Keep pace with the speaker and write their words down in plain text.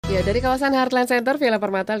Ya, dari kawasan Heartline Center, Villa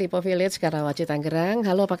Permata, Lipo Village, Karawaci, Tangerang.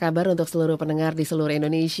 Halo, apa kabar untuk seluruh pendengar di seluruh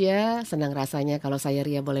Indonesia? Senang rasanya kalau saya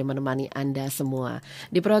Ria boleh menemani Anda semua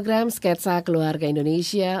di program Sketsa Keluarga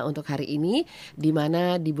Indonesia untuk hari ini, di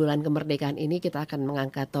mana di bulan kemerdekaan ini kita akan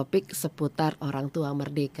mengangkat topik seputar orang tua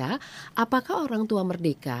merdeka. Apakah orang tua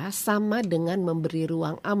merdeka sama dengan memberi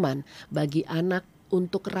ruang aman bagi anak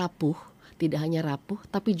untuk rapuh? Tidak hanya rapuh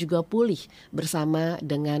tapi juga pulih bersama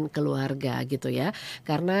dengan keluarga gitu ya.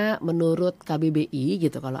 Karena menurut KBBI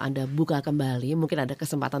gitu, kalau Anda buka kembali, mungkin ada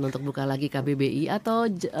kesempatan untuk buka lagi KBBI atau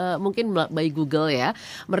mungkin by Google ya.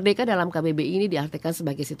 Merdeka dalam KBBI ini diartikan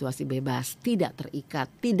sebagai situasi bebas, tidak terikat,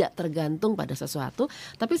 tidak tergantung pada sesuatu.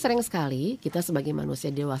 Tapi sering sekali kita sebagai manusia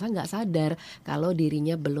dewasa nggak sadar kalau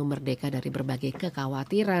dirinya belum merdeka dari berbagai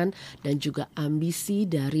kekhawatiran dan juga ambisi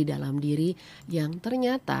dari dalam diri yang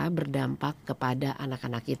ternyata berdampak kepada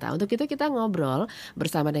anak-anak kita. Untuk itu kita ngobrol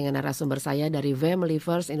bersama dengan narasumber saya dari Family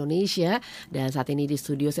First Indonesia, dan saat ini di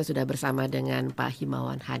studio saya sudah bersama dengan Pak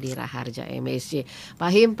Himawan Hadirahardja M.Sc.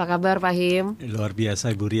 Pak Him, apa kabar Pak Him? Luar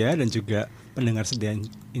biasa Ibu Ria dan juga pendengar sedia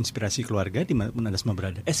inspirasi keluarga di mana Anda semua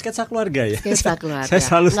berada. Sketsa keluarga ya. Sketsa keluarga. Saya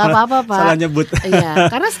selalu apa-apa, Pak. Salah nyebut. Iya,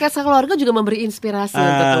 karena sketsa keluarga juga memberi inspirasi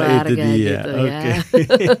untuk keluarga itu dia. gitu ya.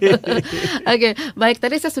 Oke, baik,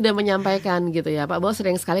 tadi saya sudah menyampaikan gitu ya Pak, bahwa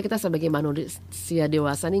sering sekali kita sebagai manusia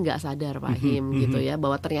dewasa nih nggak sadar Pak Him gitu ya,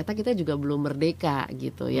 bahwa ternyata kita juga belum merdeka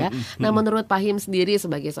gitu ya. Nah, menurut Pak Him sendiri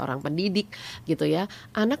sebagai seorang pendidik gitu ya,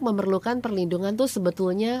 anak memerlukan perlindungan tuh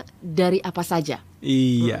sebetulnya dari apa saja?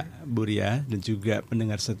 Iya, Bu Ria dan juga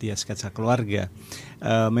pendengar setia Sketsa Keluarga.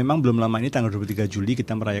 Memang belum lama ini tanggal 23 Juli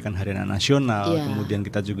kita merayakan Hari Anak Nasional. Kemudian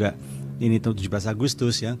kita juga ini 17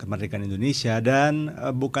 Agustus ya, kemerdekaan Indonesia, dan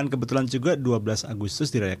bukan kebetulan juga 12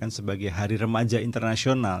 Agustus dirayakan sebagai Hari Remaja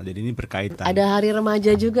Internasional. Jadi ini berkaitan. Ada Hari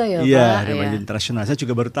Remaja juga ya, Pak? Iya, Hari Remaja Internasional. Saya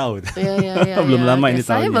juga baru tahu. Iya, belum lama ini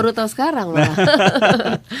tahunnya. Saya baru tahu sekarang lah.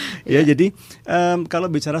 Ya, jadi kalau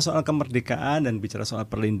bicara soal kemerdekaan dan bicara soal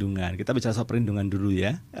perlindungan, kita bicara soal perlindungan dulu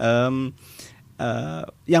ya.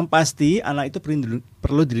 Yang pasti anak itu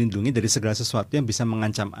perlu dilindungi dari segala sesuatu yang bisa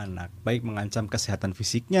mengancam anak, baik mengancam kesehatan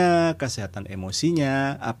fisiknya, kesehatan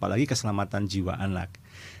emosinya, apalagi keselamatan jiwa anak.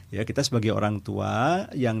 Ya, kita sebagai orang tua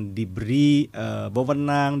yang diberi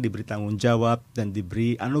wewenang, diberi tanggung jawab dan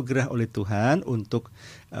diberi anugerah oleh Tuhan untuk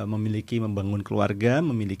membangun keluarga,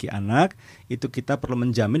 memiliki anak, itu kita perlu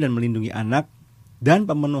menjamin dan melindungi anak dan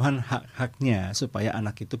pemenuhan hak-haknya supaya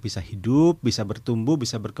anak itu bisa hidup, bisa bertumbuh,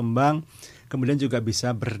 bisa berkembang, kemudian juga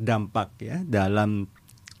bisa berdampak ya dalam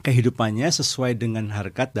kehidupannya sesuai dengan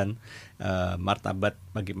harkat dan martabat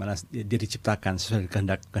bagaimana dia diciptakan sesuai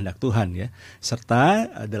kehendak Tuhan ya. Serta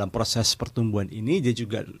dalam proses pertumbuhan ini dia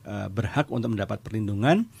juga berhak untuk mendapat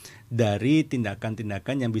perlindungan dari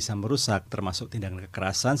tindakan-tindakan yang bisa merusak, termasuk tindakan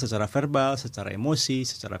kekerasan secara verbal, secara emosi,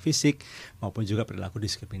 secara fisik, maupun juga perilaku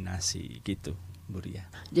diskriminasi gitu, Bu Ria.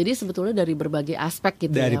 Jadi sebetulnya dari berbagai aspek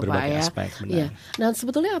gitu dari ya Pak ya. Dari berbagai aspek, benar. Iya. Nah,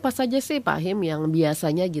 sebetulnya apa saja sih Pak Him yang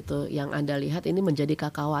biasanya gitu yang Anda lihat ini menjadi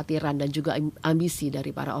kekhawatiran dan juga ambisi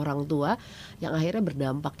dari para orang tua yang akhirnya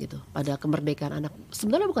berdampak gitu pada kemerdekaan anak.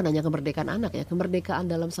 Sebenarnya bukan hanya kemerdekaan anak ya, kemerdekaan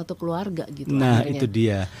dalam satu keluarga gitu. Nah, akhirnya. itu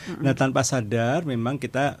dia. Nah, tanpa sadar memang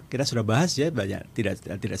kita sudah bahas ya, banyak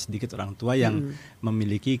tidak sedikit orang tua yang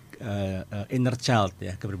memiliki inner child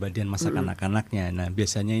ya, kepribadian masa kanak-kanaknya. Nah,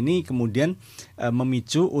 biasanya ini kemudian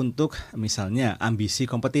memicu untuk misalnya ambisi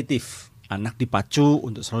kompetitif. Anak dipacu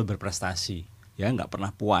untuk selalu berprestasi, ya nggak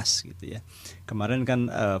pernah puas gitu ya. Kemarin kan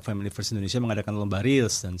Family First Indonesia mengadakan lomba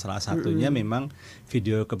reels dan salah satunya memang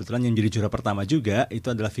video kebetulan yang jadi juara pertama juga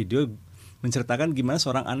itu adalah video menceritakan gimana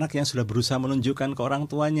seorang anak yang sudah berusaha menunjukkan ke orang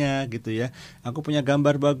tuanya gitu ya, aku punya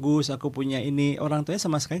gambar bagus, aku punya ini, orang tuanya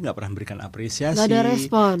sama sekali nggak pernah memberikan apresiasi,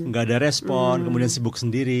 nggak ada respon, kemudian sibuk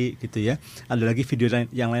sendiri gitu ya. Ada lagi video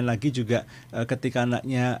yang lain lagi juga ketika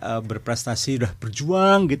anaknya berprestasi udah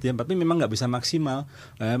berjuang gitu ya, tapi memang nggak bisa maksimal,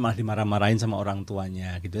 malah dimarah-marahin sama orang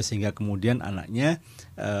tuanya gitu ya, sehingga kemudian anaknya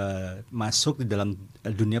masuk di dalam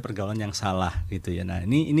dunia pergaulan yang salah gitu ya. Nah,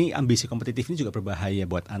 ini ambisi kompetitif ini juga berbahaya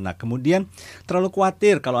buat anak. Kemudian terlalu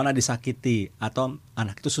khawatir kalau anak disakiti atau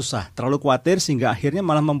anak itu susah, terlalu khawatir sehingga akhirnya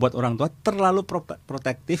malah membuat orang tua terlalu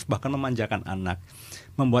protektif, bahkan memanjakan anak.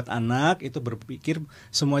 Membuat anak itu berpikir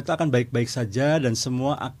semua itu akan baik-baik saja dan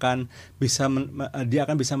semua akan bisa dia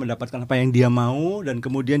akan bisa mendapatkan apa yang dia mau, dan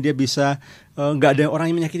kemudian dia bisa nggak ada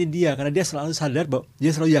orang yang menyakiti dia karena dia selalu sadar bahwa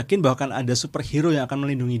dia selalu yakin bahwa akan ada superhero yang akan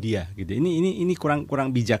melindungi dia gitu. Ini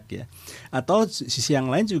kurang bijak ya. Atau sisi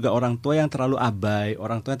yang lain juga orang tua yang terlalu abai,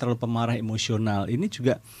 orang tua yang terlalu pemarah emosional. Ini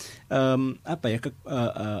juga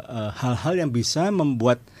hal-hal yang bisa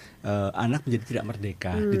membuat anak menjadi tidak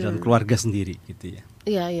merdeka di dalam keluarga sendiri gitu ya.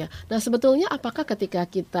 Iya, iya. Nah, sebetulnya apakah ketika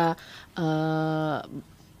kita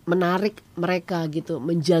menarik mereka gitu,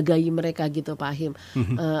 menjagai mereka gitu, Pak Him,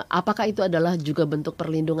 apakah itu adalah juga bentuk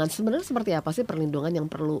perlindungan? Sebenarnya seperti apa sih perlindungan yang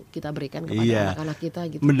perlu kita berikan kepada anak-anak kita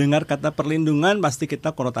gitu? Mendengar kata perlindungan pasti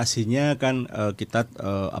kita konotasinya kan kita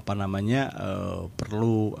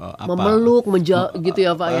perlu memeluk, gitu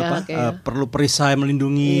ya Pak perlu perisai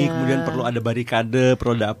melindungi, kemudian perlu ada barikade,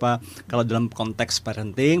 perlu ada apa. Kalau dalam konteks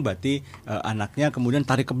parenting berarti anaknya kemudian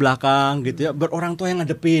tarik ke belakang gitu ya, orang tua yang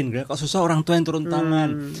ngadepin, kalau susah orang tua yang turun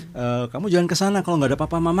tangan. Kamu jangan ke sana, kalau nggak ada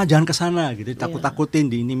papa mama jangan ke sana gitu, takut-takutin,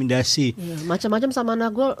 diintimidasi. Macam-macam sama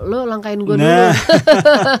anak gue, lo langkain gue dulu.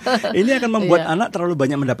 Ini akan membuat anak terlalu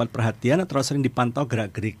banyak mendapat perhatian, terlalu sering dipantau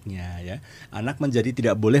gerak-geriknya ya. Anak menjadi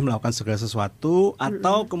tidak boleh melakukan segala sesuatu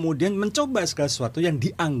atau kemudian mencoba segala sesuatu yang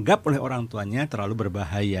dianggap oleh orang tuanya terlalu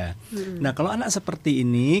berbahaya. Nah, kalau anak seperti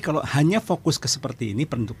ini, kalau hanya fokus ke seperti ini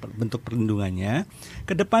bentuk perlindungannya,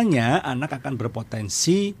 kedepannya anak akan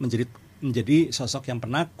berpotensi menjadi sosok yang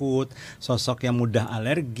penakut, sosok yang mudah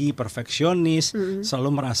alergi, perfeksionis,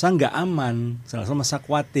 selalu merasa nggak aman, selalu merasa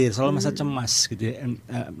khawatir, selalu merasa cemas gitu ya.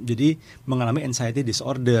 Jadi mengalami anxiety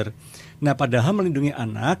disorder. Nah, padahal melindungi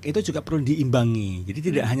anak itu juga perlu diimbangi. Jadi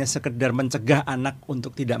tidak hanya sekedar mencegah anak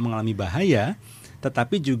untuk tidak mengalami bahaya,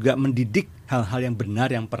 tetapi juga mendidik hal-hal yang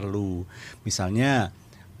benar yang perlu. Misalnya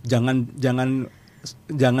jangan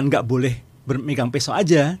nggak boleh megang pisau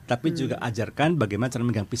aja, tapi juga ajarkan bagaimana cara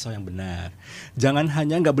megang pisau yang benar. Jangan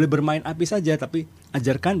hanya nggak boleh bermain api saja, tapi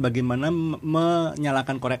ajarkan bagaimana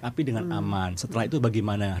menyalakan korek api dengan aman. Setelah itu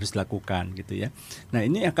bagaimana harus dilakukan gitu ya. Nah,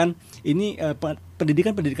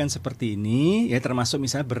 pendidikan seperti ini ya, termasuk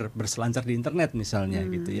misalnya berselancar di internet misalnya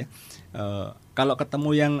gitu ya. Kalau ketemu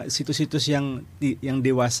yang situs-situs yang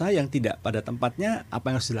dewasa yang tidak pada tempatnya,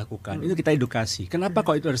 apa yang harus dilakukan? Itu kita edukasi. Kenapa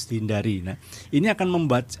kok itu harus dihindari? Nah, ini akan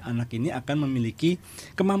membuat anak ini akan memiliki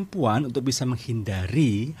kemampuan untuk bisa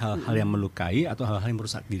menghindari hal-hal yang melukai atau hal-hal yang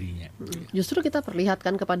merusak dirinya. Justru kita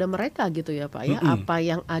perlihatkan kepada mereka gitu ya Pak ya, apa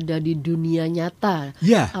yang ada di dunia nyata,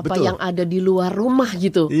 apa betul. yang ada di luar rumah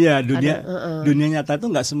gitu. Iya, dunia nyata itu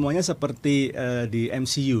nggak semuanya seperti di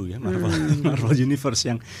MCU ya, Marvel Universe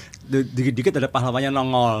yang dikit-dikit ada pahlawannya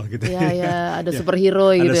nongol gitu. Iya, ada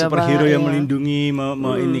superhero gitu ya Pak. Ada superhero yang melindungi,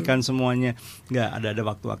 inikan semuanya. Nggak, ada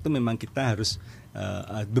waktu-waktu memang kita harus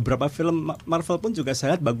beberapa film Marvel pun juga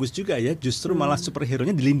saya lihat bagus juga ya, justru malah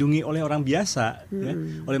superhero-nya dilindungi oleh orang biasa ya,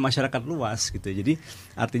 oleh masyarakat luas gitu. Jadi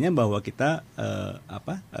artinya bahwa kita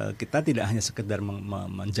kita tidak hanya sekedar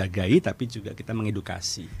menjagai, tapi juga kita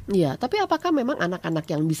mengedukasi. Iya, tapi apakah memang anak-anak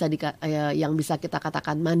yang bisa kita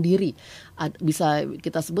katakan mandiri, bisa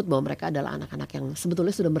kita sebut bahwa mereka adalah anak-anak yang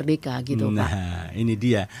sebetulnya sudah merdeka gitu Pak? Nah, ini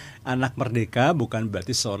dia, anak merdeka bukan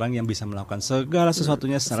berarti seorang yang bisa melakukan segala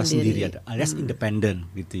sesuatunya secara sendiri, alias independen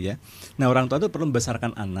gitu ya. Nah, orang tua itu perlu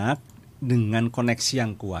membesarkan anak dengan koneksi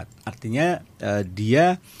yang kuat. Artinya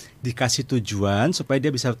dia dikasih tujuan supaya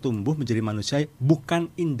dia bisa tumbuh menjadi manusia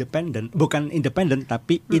bukan independen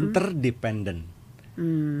tapi interdependent.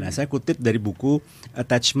 Nah, saya kutip dari buku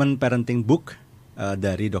Attachment Parenting Book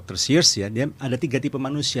dari Dr. Sears ya. Dia ada 3 tipe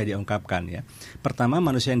manusia dia ungkapkan ya. Pertama,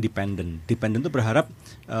 manusia yang dependent. Dependent itu berharap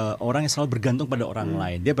orang yang selalu bergantung pada orang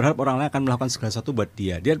lain. Dia berharap orang lain akan melakukan segala sesuatu buat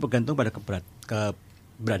dia. Dia bergantung pada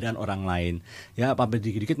keberadaan orang lain. Ya, apa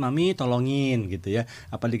dikit-dikit mami tolongin gitu ya.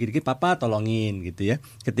 Apa dikit-dikit papa tolongin gitu ya.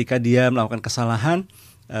 Ketika dia melakukan kesalahan,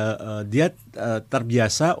 dia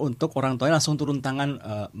terbiasa untuk orang tuanya langsung turun tangan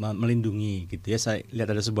melindungi gitu ya. Saya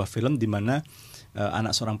lihat ada sebuah film di mana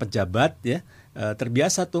anak seorang pejabat ya,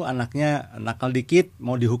 terbiasa tuh anaknya nakal dikit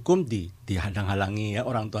mau dihukum, dihadang-halangi ya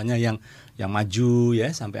orang tuanya yang maju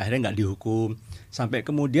ya, sampai akhirnya nggak dihukum. Sampai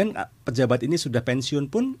kemudian pejabat ini sudah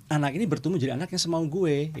pensiun pun anak ini bertumbuh jadi anak yang semau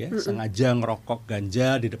gue ya, sengaja ngerokok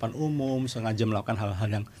ganja di depan umum, sengaja melakukan hal-hal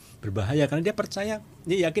yang berbahaya karena dia percaya,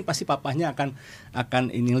 dia yakin pasti papahnya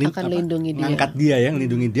akan lindungi dia. Ngangkat dia ya,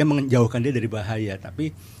 melindungi dia, menjauhkan dia dari bahaya.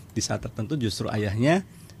 Tapi di saat tertentu justru ayahnya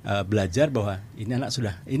belajar bahwa ini anak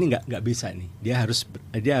ini nggak bisa nih, dia harus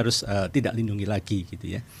tidak lindungi lagi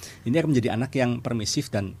gitu ya. Ini akan menjadi anak yang permisif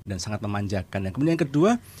dan sangat memanjakan. Dan kemudian yang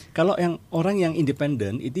kedua, kalau orang yang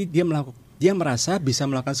independen itu dia merasa bisa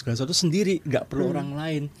melakukan segala sesuatu sendiri, nggak perlu orang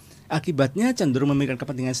lain. Akibatnya cenderung memikirkan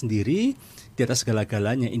kepentingan sendiri di atas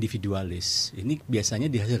segala-galanya, individualis. Ini biasanya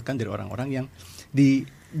dihasilkan dari orang-orang yang di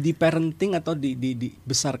parenting atau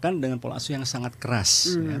dibesarkan dengan pola asuh yang sangat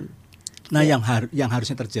keras ya. Nah, yang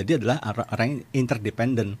harusnya terjadi adalah orang yang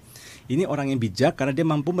interdependent. Ini orang yang bijak karena dia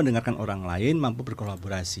mampu mendengarkan orang lain, mampu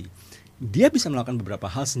berkolaborasi. Dia bisa melakukan beberapa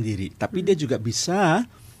hal sendiri, tapi dia juga bisa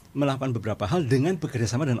melakukan beberapa hal dengan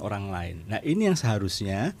bekerjasama dengan orang lain. Nah, ini yang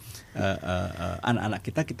seharusnya anak-anak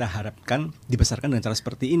kita harapkan dibesarkan dengan cara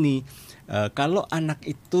seperti ini. Kalau anak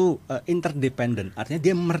itu interdependent, artinya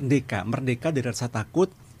dia merdeka dari rasa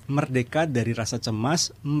takut, merdeka dari rasa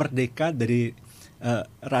cemas, merdeka dari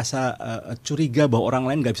rasa curiga bahwa orang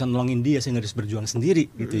lain nggak bisa nolongin dia sehingga harus berjuang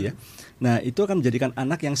sendiri gitu ya. Nah, itu akan menjadikan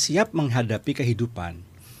anak yang siap menghadapi kehidupan.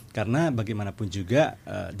 Karena bagaimanapun juga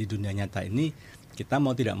di dunia nyata ini, kita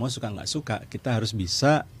mau tidak mau, suka nggak suka, kita harus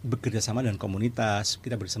bisa bekerja sama dengan komunitas,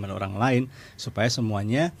 kita bersama dengan orang lain supaya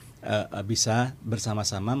semuanya bisa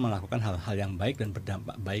bersama-sama melakukan hal-hal yang baik dan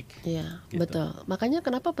berdampak baik. Iya, gitu. betul. Makanya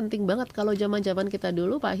kenapa penting banget kalau zaman-zaman kita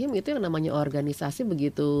dulu, Pak Him, itu yang namanya organisasi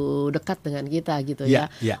begitu dekat dengan kita gitu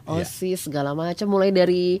ya. OSIS segala macam, mulai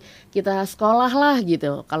dari kita sekolah lah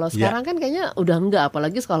gitu. Kalau sekarang kan kayaknya udah enggak,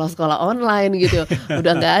 apalagi sekolah-sekolah online gitu.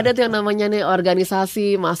 Udah enggak ada tuh yang namanya nih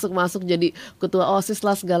organisasi, masuk jadi ketua OSIS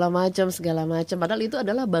lah segala macam. Padahal itu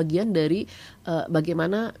adalah bagian dari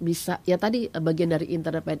bagaimana bisa, ya tadi bagian dari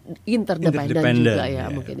interdependen juga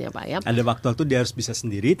ya, mungkin ya Pak ya. Ada waktu-waktu dia harus bisa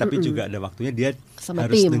sendiri, tapi juga ada waktunya dia sama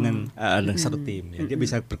harus tim. dengan satu tim. Ya. Dia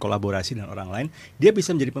bisa berkolaborasi dengan orang lain. Dia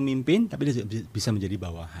bisa menjadi pemimpin, tapi dia bisa menjadi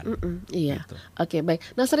bawahan. Iya. Gitu. Oke, baik.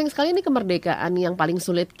 Nah, sering sekali nih kemerdekaan yang paling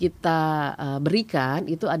sulit kita berikan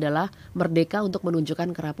itu adalah merdeka untuk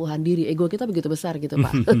menunjukkan kerapuhan diri. Ego kita begitu besar gitu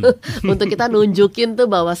Pak. Untuk kita nunjukin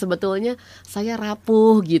tuh bahwa sebetulnya saya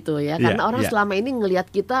rapuh gitu ya. Karena orang selama ini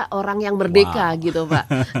ngelihat kita orang yang merdeka gitu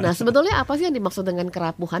Pak. Nah, sebetulnya apa sih yang dimaksud dengan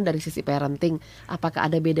kerapuhan dari sisi parenting? Apakah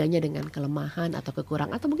ada bedanya dengan kelemahan atau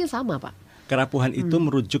kekurangan atau mungkin sama, Pak? Kerapuhan itu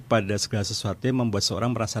merujuk pada segala sesuatu yang membuat seorang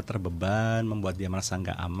merasa terbeban, membuat dia merasa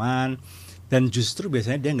nggak aman, dan justru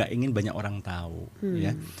biasanya dia nggak ingin banyak orang tahu.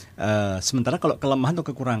 Ya. Sementara kalau kelemahan atau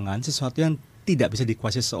kekurangan, sesuatu yang tidak bisa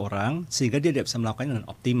dikuasai seorang sehingga dia tidak bisa melakukannya dengan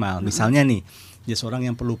optimal. Misalnya nih, dia seorang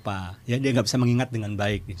yang pelupa, ya dia nggak bisa mengingat dengan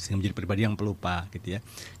baik, sehingga menjadi pribadi yang pelupa, gitu ya.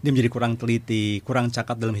 Dia menjadi kurang teliti, kurang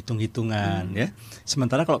cakap dalam hitung-hitungan, ya.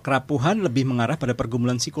 Sementara kalau kerapuhan lebih mengarah pada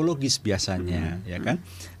pergumulan psikologis biasanya, ya kan.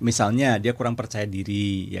 Misalnya dia kurang percaya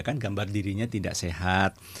diri, ya kan, gambar dirinya tidak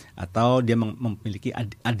sehat, atau dia memiliki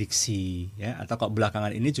adiksi, ya. Atau kalau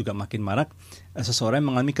belakangan ini juga makin marak seseorang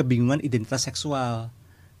yang mengalami kebingungan identitas seksual,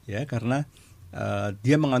 ya, karena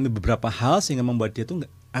dia mengalami beberapa hal sehingga membuat dia tuh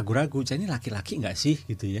ragu-ragu, saya ini laki-laki nggak sih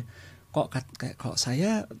gitu ya, kok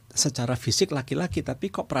saya secara fisik laki-laki tapi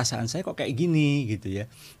kok perasaan saya kok kayak gini gitu ya.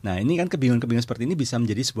 Nah, ini kan kebingungan-kebingungan seperti ini bisa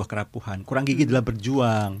menjadi sebuah kerapuhan, kurang gigih dalam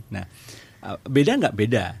berjuang. Nah, beda nggak?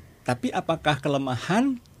 Beda. Tapi apakah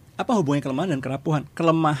kelemahan, apa hubungannya kelemahan dan kerapuhan?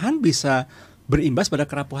 Kelemahan bisa berimbas pada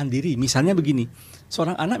kerapuhan diri. Misalnya begini,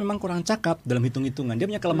 seorang anak memang kurang cakap dalam hitung-hitungan, dia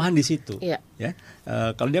punya kelemahan di situ. Ya,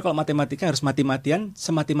 kalau matematika harus mati-matian,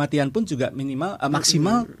 semati-matian pun juga minimal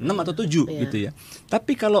maksimal 6 atau 7 gitu ya.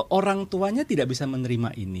 Tapi kalau orang tuanya tidak bisa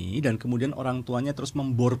menerima ini dan kemudian orang tuanya terus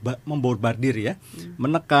memborbardir ya,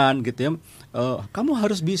 menekan gitu ya, kamu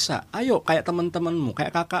harus bisa, ayo kayak teman-temanmu,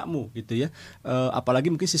 kayak kakakmu gitu ya. Apalagi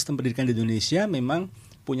mungkin sistem pendidikan di Indonesia memang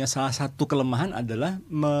punya salah satu kelemahan adalah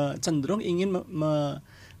cenderung ingin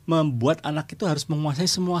membuat anak itu harus menguasai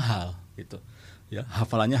semua hal gitu. Ya,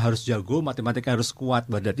 hafalannya harus jago, matematika harus kuat,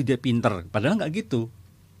 berarti dia pinter. Padahal nggak gitu.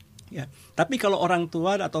 Ya, tapi kalau orang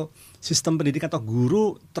tua atau sistem pendidikan atau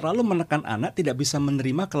guru terlalu menekan anak, tidak bisa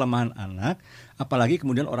menerima kelemahan anak, apalagi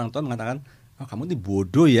kemudian orang tua mengatakan, "Oh, kamu ini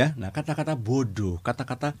bodoh ya." Nah, kata-kata bodoh,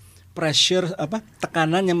 kata-kata pressure,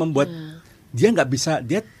 tekanan yang membuat dia nggak bisa,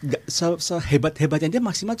 dia sehebat-hebatnya dia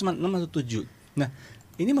maksimal cuma 6 atau 7. Nah,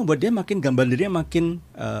 ini membuat dia makin, gambar dirinya makin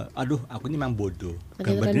aduh, aku ini memang bodoh.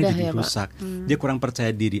 Gambar dirinya jadi rusak. Dia kurang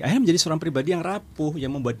percaya diri. Akhirnya menjadi seorang pribadi yang rapuh,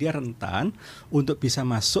 yang membuat dia rentan untuk bisa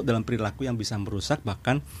masuk dalam perilaku yang bisa merusak,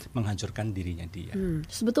 bahkan menghancurkan dirinya dia.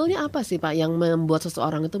 Sebetulnya apa sih Pak yang membuat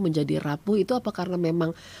seseorang itu menjadi rapuh? Itu apa karena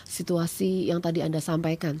memang situasi yang tadi Anda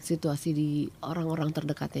sampaikan, situasi di orang-orang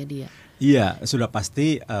terdekatnya dia? Iya, sudah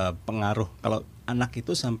pasti pengaruh. Kalau anak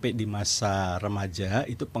itu sampai di masa remaja,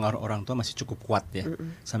 itu pengaruh orang tua masih cukup kuat ya.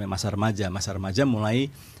 Sampai masa remaja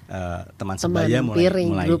mulai teman sebaya, mulai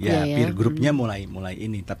peer groupnya mulai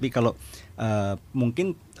ini. Tapi kalau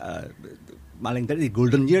mungkin paling tadi di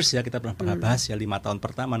golden years ya, kita pernah bahas ya, 5 tahun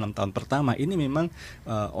pertama, 6 tahun pertama, ini memang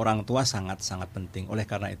orang tua sangat-sangat penting. Oleh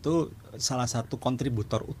karena itu salah satu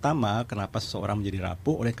kontributor utama kenapa seseorang menjadi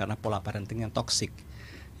rapuh oleh karena pola parenting yang toksik.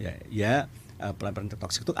 parenting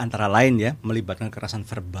toksik itu antara lain ya melibatkan kekerasan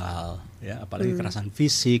verbal, ya, apalagi kekerasan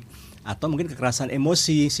fisik atau mungkin kekerasan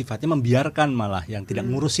emosi, sifatnya membiarkan malah yang tidak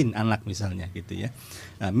ngurusin anak misalnya gitu ya.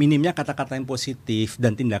 Nah, minimnya kata-kata yang positif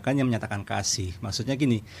dan tindakan yang menyatakan kasih. Maksudnya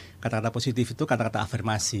gini, kata-kata positif itu kata-kata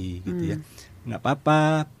afirmasi gitu ya. Nggak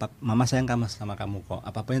apa-apa, mama sayang sama kamu kok.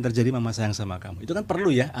 Apa-apa yang terjadi mama sayang sama kamu. Itu kan perlu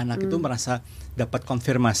ya, anak itu merasa dapat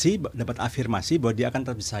konfirmasi, dapat afirmasi bahwa dia akan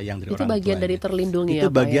tetap sayang dari orang tuanya. Itu bagian dari terlindungi ya, itu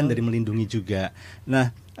Pak, bagian ya? dari melindungi juga. Nah,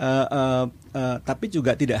 tapi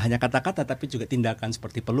juga tidak hanya kata-kata, tapi juga tindakan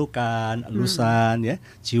seperti pelukan, elusan, ya,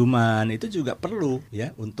 ciuman itu juga perlu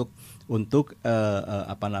ya untuk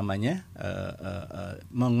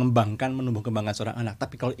menumbuh kembangkan seorang anak.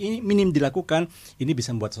 Tapi kalau ini minim dilakukan, ini bisa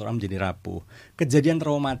membuat seorang menjadi rapuh. Kejadian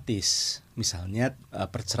traumatis, misalnya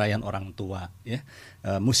perceraian orang tua, ya,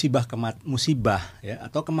 musibah ya,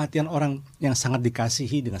 atau kematian orang yang sangat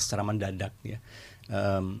dikasihi dengan secara mendadak, ya.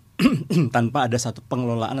 Tanpa ada satu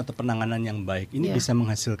pengelolaan atau penanganan yang baik, ini bisa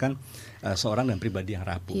menghasilkan seorang dan pribadi yang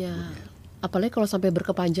rapuh. Apalagi kalau sampai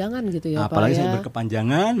berkepanjangan gitu ya, apalagi Pak, ya. sampai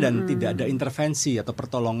berkepanjangan dan tidak ada intervensi atau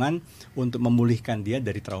pertolongan untuk memulihkan dia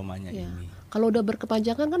dari traumanya ini. Kalau udah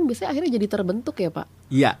berkepanjangan kan biasanya akhirnya jadi terbentuk ya, Pak.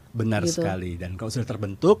 Iya, benar sekali. Dan kalau sudah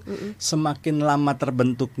terbentuk, semakin lama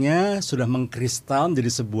terbentuknya sudah mengkristal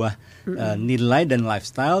menjadi sebuah nilai dan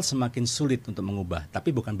lifestyle, semakin sulit untuk mengubah.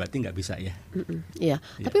 Tapi bukan berarti nggak bisa ya. Iya.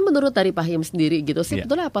 Tapi menurut dari Pak Him sendiri gitu,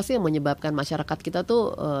 sebetulnya apa sih yang menyebabkan masyarakat kita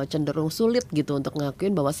tuh cenderung sulit gitu untuk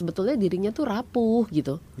ngakuin bahwa sebetulnya dirinya tuh rapuh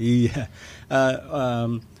gitu? Iya.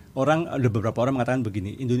 Ada beberapa orang mengatakan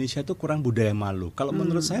begini, Indonesia itu kurang budaya malu. Kalau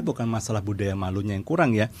menurut saya bukan masalah budaya malunya yang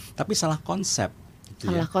kurang ya, tapi salah konsep.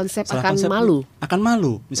 Gitu salah ya. konsep salah akan konsep malu. Akan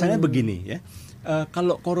malu. Misalnya begini ya,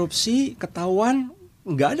 kalau korupsi ketahuan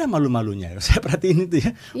nggak ada malu-malunya. Saya perhatiin itu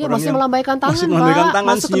ya. Iya, masih melambaikan tangan, masih melambaikan Pak.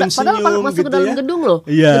 tangan, Padahal masuk ke dalam gedung loh.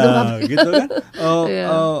 Iya, gitu kan.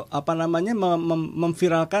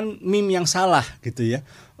 Memviralkan meme yang salah gitu ya.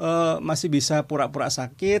 Masih bisa pura-pura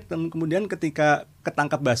sakit, dan kemudian ketika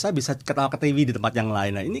ketangkap basah bisa ketawa ke TV di tempat yang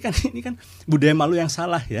lain. Nah, ini kan budaya malu yang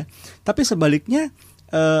salah ya. Tapi sebaliknya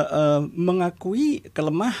mengakui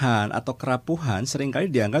kelemahan atau kerapuhan seringkali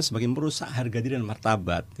dianggap sebagai merusak harga diri dan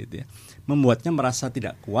martabat gitu ya. Membuatnya merasa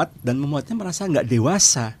tidak kuat dan membuatnya merasa nggak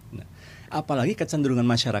dewasa. Nah, apalagi kecenderungan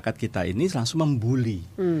masyarakat kita ini langsung membuli,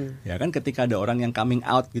 ya kan, ketika ada orang yang coming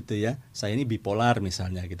out gitu ya, saya ini bipolar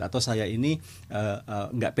misalnya gitu, atau saya ini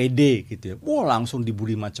nggak pede gitu ya, langsung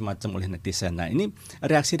dibully macam-macam oleh netizen. Nah, ini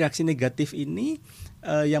reaksi-reaksi negatif ini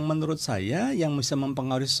yang menurut saya yang bisa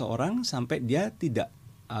mempengaruhi seseorang sampai dia tidak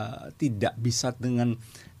bisa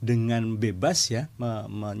dengan bebas ya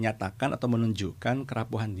menyatakan atau menunjukkan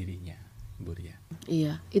kerapuhan dirinya, Bu Ria.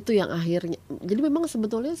 Iya, itu yang akhirnya. Jadi memang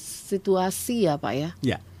sebetulnya situasi ya, Pak ya.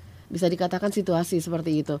 Ya. Bisa dikatakan situasi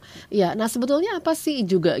seperti itu. Iya, nah sebetulnya apa sih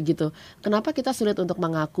juga gitu? Kenapa kita sulit untuk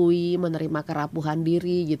mengakui, menerima kerapuhan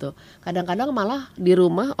diri gitu? Kadang-kadang malah di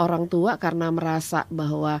rumah orang tua karena merasa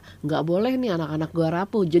bahwa nggak boleh nih anak-anak gua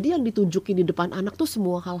rapuh, jadi yang ditunjukin di depan anak tuh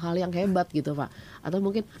semua hal-hal yang hebat gitu, Pak. Atau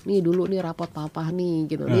mungkin nih dulu nih rapot papa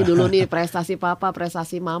nih gitu, nih dulu nih prestasi papa,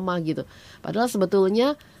 prestasi mama gitu. Padahal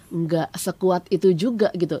sebetulnya nggak sekuat itu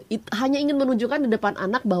juga gitu. Hanya ingin menunjukkan di depan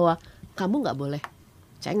anak bahwa kamu nggak boleh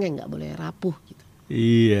cengeng, nggak boleh rapuh gitu.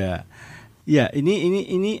 Iya, ya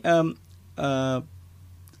ini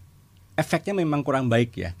efeknya memang kurang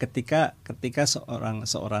baik ya. Ketika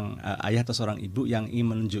seorang ayah atau seorang ibu yang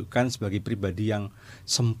ingin menunjukkan sebagai pribadi yang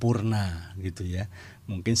sempurna gitu ya.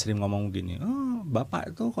 Mungkin sering ngomong gini,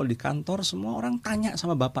 bapak itu kalau di kantor semua orang tanya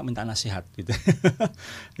sama bapak minta nasihat gitu.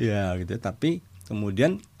 Ya gitu. Tapi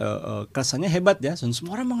kemudian kesannya hebat ya,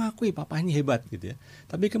 semua orang mengakui papa ini hebat gitu ya.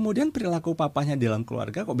 Tapi kemudian perilaku papanya dalam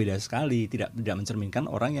keluarga kok beda sekali, tidak mencerminkan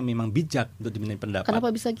orang yang memang bijak untuk dimintai pendapat.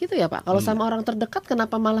 Kenapa bisa gitu ya, Pak? Kalau sama orang terdekat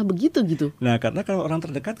kenapa malah begitu gitu? Nah, karena kalau orang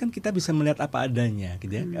terdekat kan kita bisa melihat apa adanya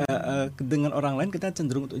gitu ya. Dengan orang lain kita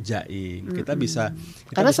cenderung untuk jaim. Kita bisa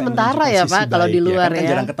karena sementara ya, Pak, kalau di luar kan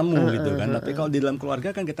ya. jarang ketemu gitu kan. Tapi kalau di dalam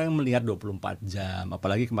keluarga kan kita melihat 24 jam.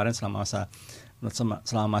 Apalagi kemarin selama masa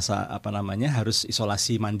harus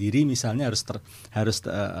isolasi mandiri misalnya, harus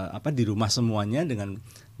di rumah semuanya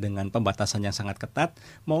dengan pembatasan yang sangat ketat,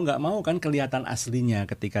 mau nggak mau kan kelihatan aslinya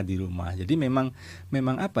ketika di rumah. Jadi memang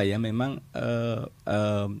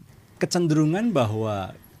kecenderungan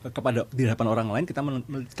bahwa kepada di hadapan orang lain kita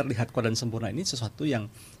terlihat kuat dan sempurna ini sesuatu yang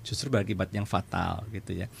justru berakibat yang fatal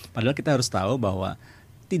gitu ya. Padahal kita harus tahu bahwa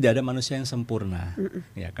tidak ada manusia yang sempurna,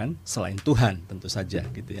 ya kan? Selain Tuhan tentu saja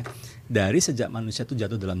gitu ya. Dari sejak manusia itu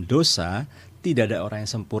jatuh dalam dosa, tidak ada orang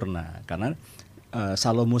yang sempurna. Karena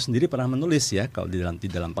Salomo sendiri pernah menulis ya, kalau di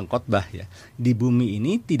dalam pengkhotbah ya, di bumi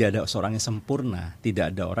ini tidak ada seorang yang sempurna,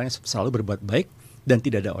 tidak ada orang yang selalu berbuat baik, dan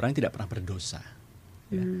tidak ada orang yang tidak pernah berdosa.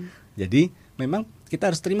 Ya. Jadi memang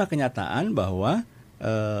kita harus terima kenyataan bahwa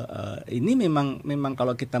ini memang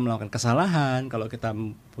kalau kita melakukan kesalahan, kalau kita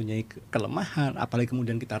mempunyai kelemahan, apalagi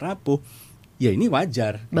kemudian kita rapuh, ya ini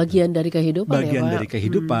wajar. Bagian dari kehidupan bagian ya, Pak? dari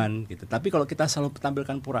kehidupan gitu. Tapi kalau kita selalu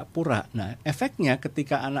tampilkan pura-pura, nah efeknya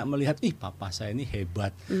ketika anak melihat, ih papa saya ini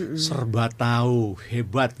hebat, serba tahu,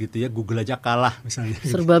 hebat gitu ya, Google aja kalah misalnya.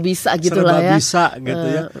 Serba bisa gitu lah ya. Serba bisa gitu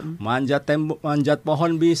ya. Manjat tembok, manjat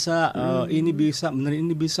pohon bisa, ini bisa, bener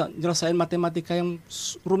ini bisa, nyelesain matematika yang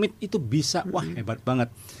rumit itu bisa. Wah, hebat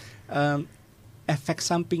banget. Efek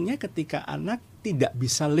sampingnya ketika anak tidak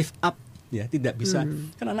bisa lift up, ya tidak bisa,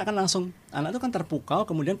 kan anak itu kan terpukau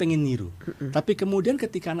kemudian pengen niru, tapi kemudian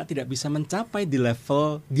ketika anak tidak bisa mencapai di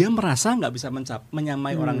level dia merasa nggak bisa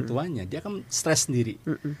menyamai orang tuanya, dia akan stres sendiri,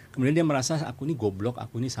 kemudian dia merasa aku ini goblok,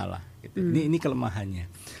 aku ini salah gitu. Ini kelemahannya,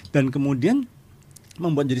 dan kemudian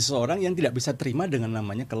membuat jadi seseorang yang tidak bisa terima dengan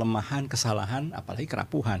namanya kelemahan, kesalahan, apalagi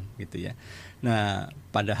kerapuhan gitu ya. Nah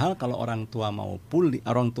padahal kalau orang tua mau pulih,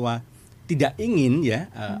 orang tua tidak ingin ya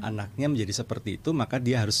anaknya menjadi seperti itu, maka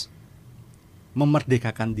dia harus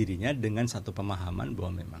memerdekakan dirinya dengan satu pemahaman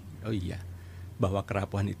bahwa memang bahwa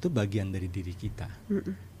kerapuhan itu bagian dari diri kita,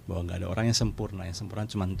 bahwa nggak ada orang yang sempurna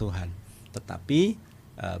cuma Tuhan. Tetapi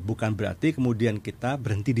bukan berarti kemudian kita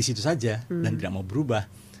berhenti di situ saja dan tidak mau berubah,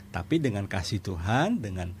 tapi dengan kasih Tuhan,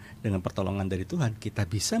 dengan pertolongan dari Tuhan, kita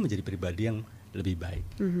bisa menjadi pribadi yang lebih baik.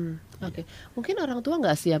 Oke. Mungkin orang tua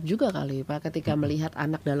nggak siap juga kali Pak ketika melihat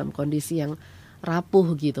anak dalam kondisi yang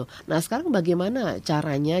rapuh gitu. Nah sekarang bagaimana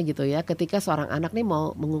caranya gitu ya ketika seorang anak nih mau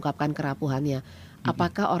mengungkapkan kerapuhannya?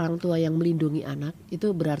 Apakah orang tua yang melindungi anak itu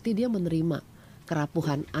berarti dia menerima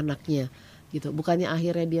kerapuhan anaknya gitu? Bukannya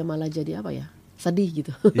akhirnya dia malah jadi apa ya? Sedih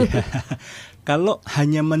gitu. Ya. Kalau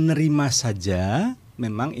hanya menerima saja,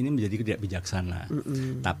 memang ini menjadi tidak bijaksana.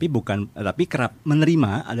 Tapi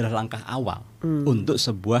menerima adalah langkah awal untuk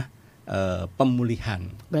sebuah pemulihan.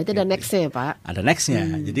 Berarti ada nextnya ya Pak? Ada nextnya.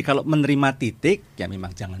 Jadi kalau menerima titik, ya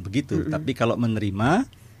memang jangan begitu. Tapi kalau menerima,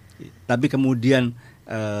 tapi kemudian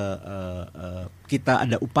kita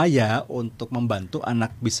ada upaya untuk membantu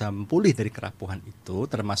anak bisa pulih dari kerapuhan itu,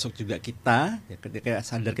 termasuk juga kita, ya, ketika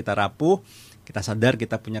sadar kita rapuh, kita sadar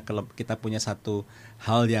kita punya satu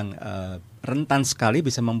hal yang rentan sekali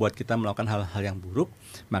bisa membuat kita melakukan hal-hal yang buruk,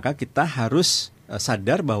 maka kita harus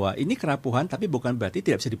sadar bahwa ini kerapuhan, tapi bukan berarti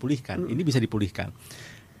tidak bisa dipulihkan. Ini bisa dipulihkan.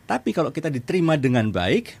 Tapi kalau kita diterima dengan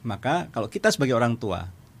baik, maka kalau kita sebagai orang tua,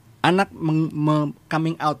 anak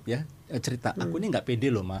coming out ya, cerita, aku ini nggak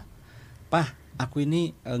pede loh mah, Pah, aku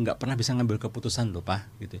ini nggak pernah bisa ngambil keputusan loh Pah,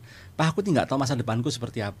 gitu. Pah, aku ini nggak tahu masa depanku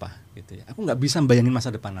seperti apa, gitu ya. Aku nggak bisa bayangin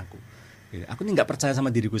masa depan aku. Gitu. Aku ini nggak percaya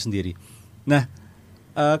sama diriku sendiri. Nah,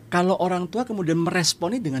 kalau orang tua kemudian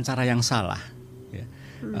meresponi dengan cara yang salah, ya,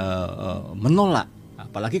 menolak,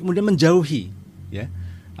 apalagi kemudian menjauhi, ya,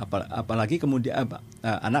 apalagi kemudian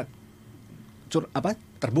anak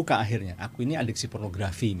terbuka akhirnya. Aku ini adiksi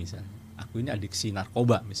pornografi misalnya, aku ini adiksi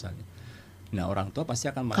narkoba misalnya. Nah orang tua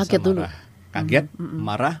pasti akan merasa kaget,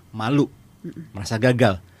 marah, malu, merasa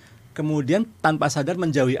gagal. Kemudian tanpa sadar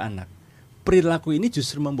menjauhi anak. Perilaku ini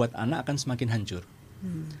justru membuat anak akan semakin hancur.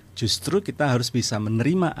 Justru kita harus bisa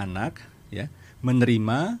menerima anak, ya,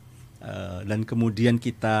 menerima dan kemudian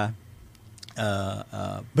kita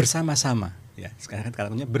bersama-sama, ya. Sekarang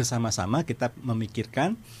katanya bersama-sama kita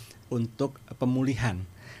memikirkan untuk pemulihan.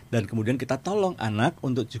 Dan kemudian kita tolong anak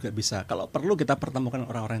untuk juga bisa, kalau perlu kita pertemukan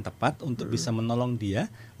orang-orang yang tepat untuk bisa menolong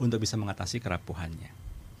dia, untuk bisa mengatasi kerapuhannya.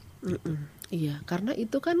 Gitu. Iya, karena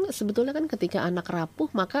itu kan sebetulnya kan ketika anak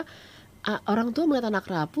rapuh, maka orang tua melihat anak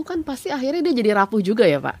rapuh kan pasti akhirnya dia jadi rapuh juga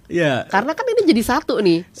ya Pak. Iya. Karena kan ini jadi satu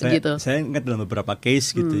nih, gitu. Saya ingat dalam beberapa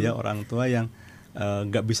case gitu ya, orang tua yang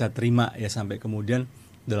nggak bisa terima ya, sampai kemudian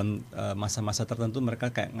dalam masa-masa tertentu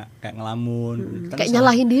mereka kayak ngelamun, kayak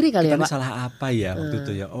nyalahin diri kali ya Pak. Kita salah apa ya waktu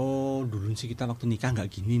itu ya? Oh dulu sih kita waktu nikah nggak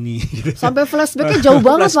gini nih. Gitu. Sampai flashbacknya jauh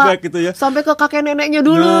banget Pak. Gitu ya. Sampai ke kakek neneknya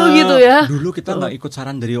dulu gitu ya. Dulu kita nggak ikut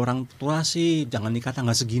saran dari orang tua sih, jangan nikah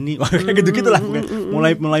tanggal segini. Wah kayak gitu-gitulah.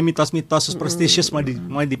 Mulai mitos-mitos superstitious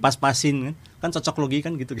mulai dipas-pasin kan cocok logi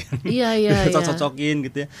kan gitu kan. Iya. Cocok-cocokin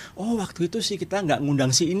gitu ya. Oh waktu itu sih kita nggak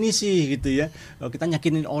ngundang si ini sih gitu ya. Kita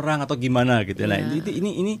nyakinin orang atau gimana gitu. Nah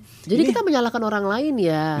ini jadi kita menyalahkan orang lain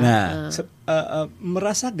ya. Nah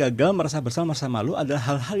merasa gagal, merasa bersalah, merasa malu adalah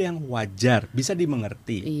hal-hal yang wajar, bisa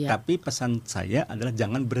dimengerti. Tapi pesan saya adalah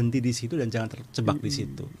jangan berhenti di situ dan jangan terjebak di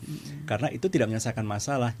situ. Karena itu tidak menyelesaikan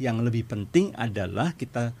masalah. Yang lebih penting adalah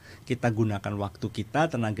kita gunakan waktu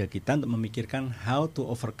kita, tenaga kita untuk memikirkan how to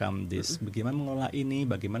overcome this. Bagaimana mengelola ini,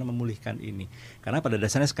 bagaimana memulihkan ini. Karena pada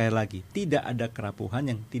dasarnya sekali lagi, tidak ada kerapuhan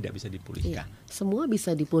yang tidak bisa dipulihkan. Semua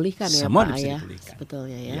bisa dipulihkan ya Semua Pak bisa ya. dipulihkan.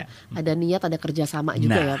 Sebetulnya ya. Ada niat, ada kerjasama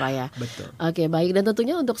juga ya Pak ya. Betul. Oke, baik. Dan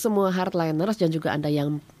tentunya untuk semua Heartliners dan juga Anda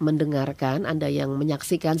yang mendengarkan, Anda yang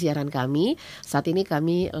menyaksikan siaran kami, saat ini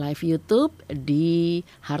kami live YouTube di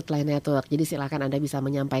Heartline Network. Jadi silakan Anda bisa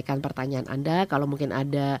menyampaikan pertanyaan Anda. Kalau mungkin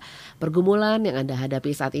ada pergumulan yang Anda hadapi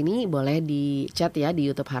saat ini, boleh di chat ya di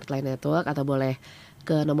YouTube Heartline Network, atau boleh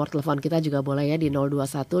ke nomor telepon kita juga boleh ya di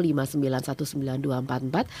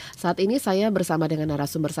 0215919244. Saat ini saya bersama dengan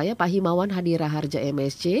narasumber saya Pak Himawan Hadirahardja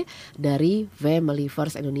M.Sc dari Family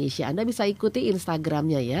First Indonesia. Anda bisa ikuti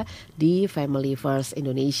Instagramnya ya di Family First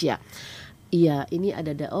Indonesia. Iya, ini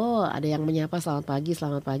ada yang menyapa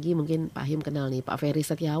selamat pagi. Mungkin Pak Him kenal nih, Pak Ferry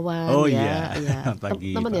Setiawan. Oh ya, iya,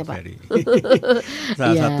 pagi teman ya Pak. Ferry.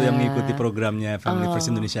 Salah satu yang mengikuti programnya Family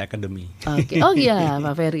First Indonesia Academy. Oke, oh iya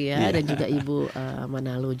Pak Ferry ya, dan juga Ibu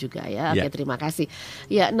Manalu juga ya. Oke, terima kasih.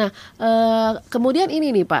 Ya, nah kemudian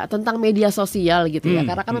ini nih Pak tentang media sosial gitu ya,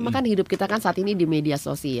 karena kan memang kan hidup kita kan saat ini di media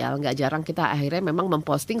sosial, nggak jarang kita akhirnya memang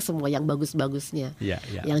memposting semua yang bagus-bagusnya,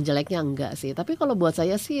 yang jeleknya enggak sih. Tapi kalau buat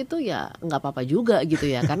saya sih itu ya nggak apa-apa juga gitu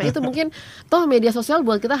ya, karena itu mungkin toh media sosial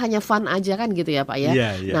buat kita hanya fun aja kan gitu ya Pak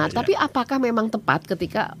ya. Tapi apakah memang tepat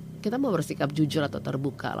ketika kita mau bersikap jujur atau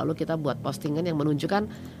terbuka, lalu kita buat postingan yang menunjukkan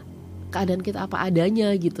keadaan kita apa adanya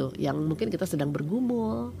gitu, yang mungkin kita sedang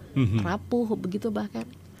bergumul, rapuh begitu, bahkan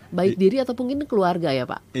baik diri atau mungkin keluarga ya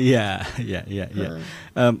Pak. Iya.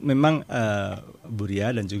 Memang Bu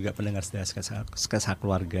Ria dan juga pendengar sketsa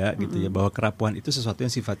keluarga gitu ya, bahwa kerapuhan itu sesuatu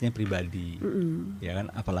yang sifatnya pribadi. Ya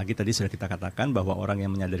kan, apalagi tadi sudah kita katakan bahwa orang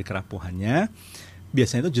yang menyadari kerapuhannya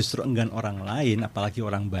biasanya itu justru enggan orang lain, apalagi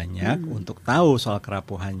orang banyak untuk tahu soal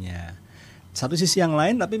kerapuhannya. Satu sisi yang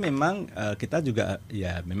lain, tapi memang kita juga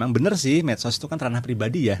ya memang benar sih, medsos itu kan ranah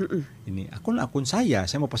pribadi ya. Ini akun saya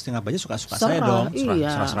mau posting apa aja suka-suka saya dong,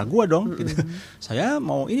 serah gua dong. Gitu. Saya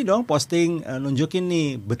mau ini dong posting nunjukin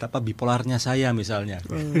nih betapa bipolarnya saya misalnya,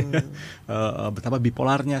 betapa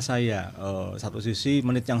bipolarnya saya. Satu sisi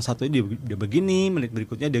menit yang satu ini dia begini, menit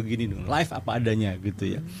berikutnya dia begini, live apa adanya gitu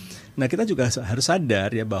ya. Nah kita juga harus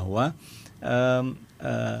sadar ya bahwa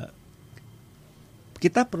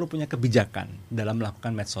kita perlu punya kebijakan dalam melakukan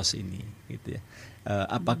medsos ini, gitu ya.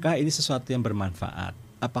 Apakah ini sesuatu yang bermanfaat?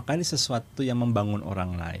 Apakah ini sesuatu yang membangun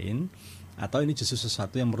orang lain? Atau ini justru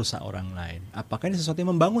sesuatu yang merusak orang lain? Apakah ini sesuatu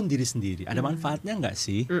yang membangun diri sendiri? Ada manfaatnya nggak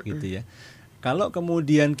sih, gitu ya? Kalau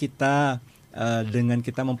kemudian kita dengan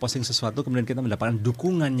kita memposting sesuatu kemudian kita mendapatkan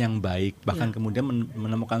dukungan yang baik, bahkan kemudian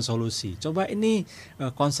menemukan solusi. Coba ini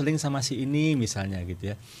konseling sama si ini misalnya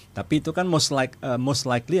gitu ya. Tapi itu kan most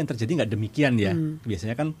likely yang terjadi nggak demikian ya.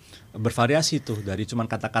 Biasanya kan bervariasi tuh, dari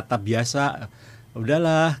cuman kata-kata biasa,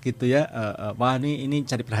 udahlah gitu ya, wah ini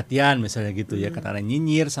cari perhatian misalnya gitu ya, kata-kata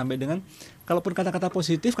nyinyir, sampai dengan kalaupun kata-kata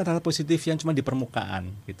positif yang cuma di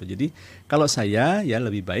permukaan gitu. Jadi kalau saya ya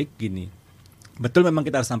lebih baik gini. Betul, memang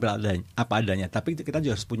kita harus tampil apa adanya, tapi kita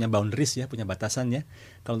juga harus punya boundaries ya, punya batasan ya.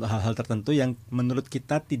 Kalau hal-hal tertentu yang menurut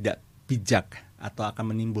kita tidak bijak atau akan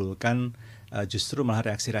menimbulkan justru malah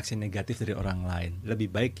reaksi-reaksi negatif dari orang lain, lebih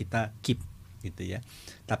baik kita keep gitu ya.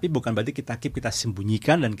 Tapi bukan berarti kita keep, kita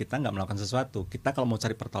sembunyikan dan kita nggak melakukan sesuatu. Kita kalau mau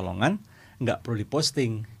cari pertolongan nggak perlu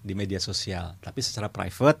diposting di media sosial, tapi secara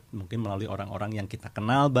private mungkin melalui orang-orang yang kita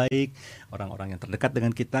kenal baik, orang-orang yang terdekat dengan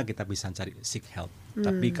kita bisa cari seek help.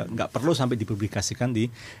 Tapi nggak perlu sampai dipublikasikan di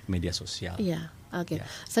media sosial. Iya, oke.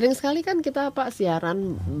 Sering sekali kan kita Pak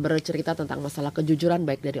siaran bercerita tentang masalah kejujuran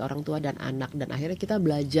baik dari orang tua dan anak, dan akhirnya kita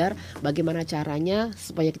belajar bagaimana caranya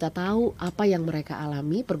supaya kita tahu apa yang mereka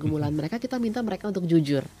alami, pergumulan mereka, kita minta mereka untuk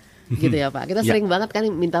jujur. Gitu ya Pak. Kita sering banget kan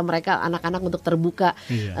minta mereka, anak-anak, untuk terbuka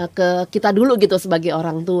ke kita dulu gitu sebagai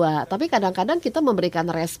orang tua. Tapi kadang-kadang kita memberikan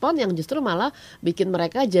respon yang justru malah bikin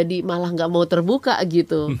mereka jadi malah nggak mau terbuka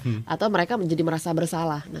gitu, atau mereka menjadi merasa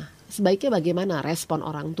bersalah. Nah, sebaiknya bagaimana respon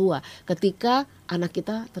orang tua ketika anak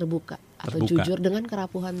kita terbuka atau jujur dengan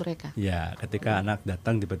kerapuhan mereka? Ya, ketika anak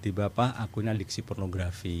datang tiba-tiba, Pak, aku ini adiksi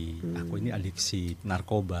pornografi, aku ini adiksi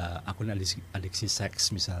narkoba, aku ini adiksi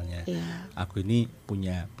seks misalnya, aku ini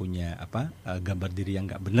punya gambar diri yang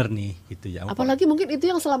nggak benar nih, gitu ya. Apalagi mungkin itu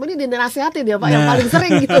yang selama ini dinasihatin ya Pak, yang paling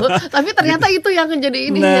sering gitu. Tapi ternyata itu yang menjadi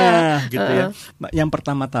ininya. Nah, gitu ya. Yang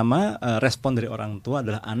pertama-tama respon dari orang tua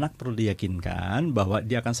adalah anak perlu diyakinkan bahwa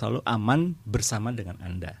dia akan selalu aman bersama dengan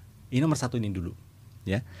Anda. Ini nomor satu ini dulu.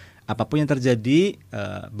 ya. Apapun yang terjadi,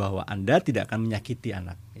 bahwa Anda tidak akan menyakiti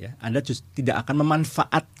anak, ya. Anda tidak akan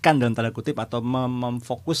memanfaatkan dalam tanda kutip atau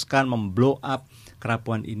memfokuskan, memblow up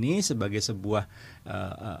kerapuhan ini sebagai sebuah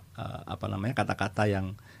kata-kata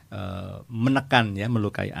yang menekan, ya,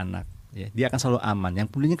 melukai anak. Ya. Dia akan selalu aman. Yang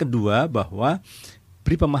kemudian kedua, bahwa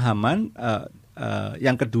beri pemahaman.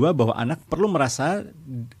 Yang kedua, bahwa anak perlu merasa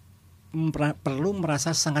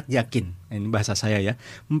sangat yakin, ini bahasa saya ya,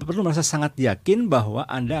 perlu merasa sangat yakin bahwa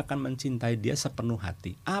Anda akan mencintai dia sepenuh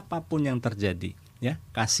hati, apapun yang terjadi, ya,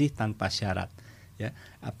 kasih tanpa syarat, ya.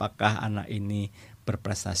 Apakah anak ini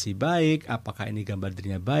berprestasi baik, apakah ini gambar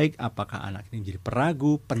dirinya baik, apakah anak ini jadi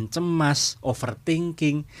peragu, pencemas,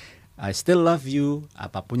 overthinking, I still love you,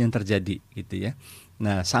 apapun yang terjadi, gitu ya.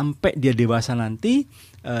 Nah, sampai dia dewasa nanti,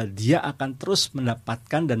 dia akan terus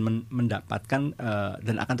mendapatkan dan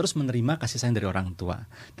dan akan terus menerima kasih sayang dari orang tua.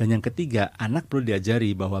 Dan yang ketiga, anak perlu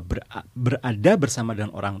diajari bahwa berada bersama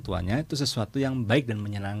dengan orang tuanya itu sesuatu yang baik dan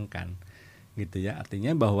menyenangkan, gitu ya.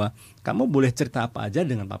 Artinya bahwa kamu boleh cerita apa aja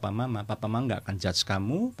dengan papa mama nggak akan judge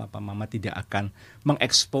kamu, papa mama tidak akan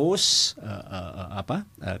mengekspos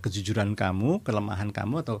kejujuran kamu, kelemahan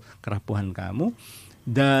kamu atau kerapuhan kamu.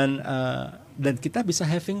 Dan kita bisa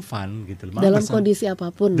having fun gitu loh. Dalam kondisi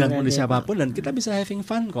apapun. Dan kita bisa having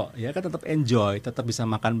fun kok, ya kan, tetap enjoy, tetap bisa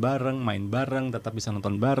makan bareng, main bareng, tetap bisa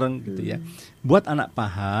nonton bareng gitu ya. Buat anak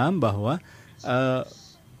paham bahwa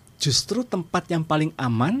justru tempat yang paling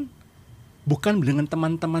aman bukan dengan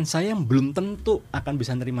teman-teman saya yang belum tentu akan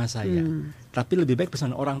bisa menerima saya, tapi lebih baik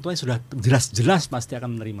bersama orang tua yang sudah jelas-jelas pasti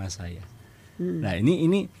akan menerima saya. Nah,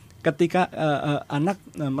 ini ketika anak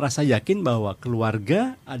merasa yakin bahwa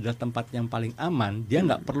keluarga adalah tempat yang paling aman, dia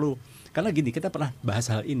nggak perlu, karena gini, kita pernah bahas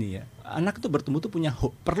hal ini ya, anak itu bertumbuh tuh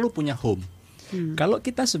perlu punya home. Kalau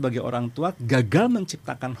kita sebagai orang tua gagal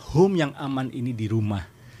menciptakan home yang aman ini di rumah,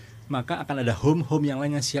 maka akan ada home yang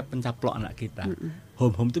lain yang siap mencaplok anak kita.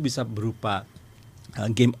 Home itu bisa berupa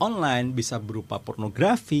game online, bisa berupa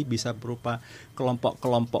pornografi, bisa berupa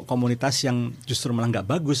kelompok-kelompok komunitas yang justru malah nggak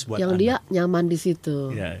bagus buat yang anak. Dia nyaman di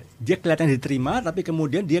situ. Ya, dia kelihatan diterima, tapi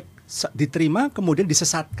kemudian dia diterima kemudian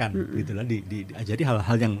disesatkan, gitulah, diajari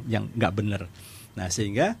hal-hal yang nggak benar. Nah,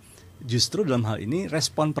 sehingga justru dalam hal ini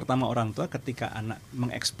respon pertama orang tua ketika anak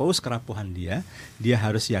mengekspos kerapuhan dia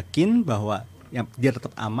harus yakin bahwa dia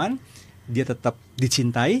tetap aman, dia tetap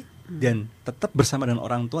dicintai, dan tetap bersama dengan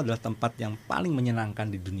orang tua adalah tempat yang paling menyenangkan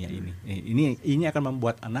di dunia ini. Ini akan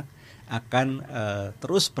membuat anak akan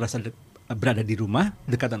terus berada di rumah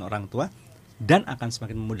dekat dengan orang tua, dan akan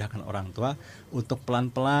semakin memudahkan orang tua untuk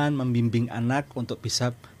pelan-pelan membimbing anak untuk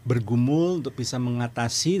bisa bergumul, untuk bisa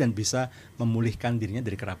mengatasi dan bisa memulihkan dirinya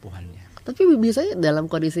dari kerapuhannya. Tapi biasanya dalam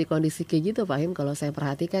kondisi-kondisi kayak gitu, Pak Him, kalau saya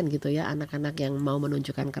perhatikan gitu ya, anak-anak yang mau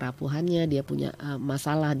menunjukkan kerapuhannya, dia punya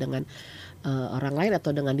masalah dengan orang lain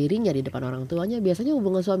atau dengan dirinya di depan orang tuanya, biasanya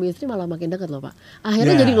hubungan suami istri malah makin dekat loh, Pak.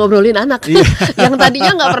 Akhirnya jadi ngobrolin anak. Yang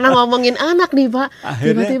tadinya nggak pernah ngomongin anak nih, Pak.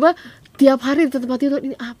 Tiba-tiba tiap hari di tempat itu,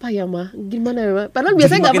 ini apa ya, Ma? Gimana ya, Ma? Padahal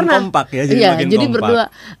biasanya nggak pernah. Kompak ya, jadi kompak. Berdua.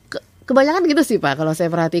 Kebanyakan gitu sih, Pak, kalau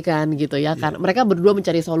saya perhatikan gitu ya kan. Mereka berdua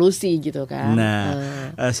mencari solusi gitu kan. Nah,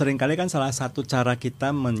 seringkali kan salah satu cara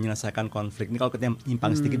kita menyelesaikan konflik ini, kalau kita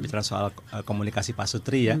nyimpang sedikit bicara soal komunikasi Pak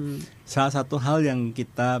Sutri ya, salah satu hal yang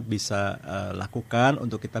kita bisa lakukan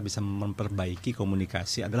untuk kita bisa memperbaiki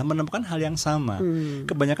komunikasi adalah menemukan hal yang sama.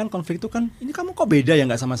 Kebanyakan konflik itu kan, ini kamu kok beda ya,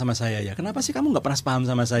 nggak sama-sama saya ya, kenapa sih kamu nggak pernah paham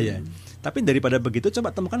sama saya? Tapi daripada begitu,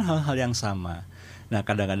 coba temukan hal-hal yang sama. Nah,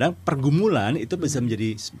 kadang-kadang pergumulan itu bisa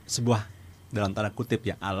menjadi sebuah, dalam tanda kutip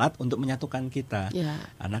ya, alat untuk menyatukan kita.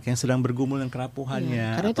 Anak yang sedang bergumul dengan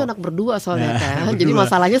kerapuhannya. Karena itu anak berdua soalnya kan. Jadi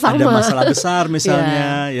masalahnya sama. Ada masalah besar misalnya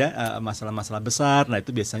masalah-masalah besar. Nah,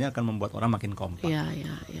 itu biasanya akan membuat orang makin kompak.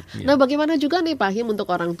 Nah, bagaimana juga nih Pak Him untuk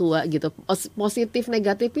orang tua gitu. Positif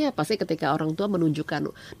negatifnya apa sih ketika orang tua menunjukkan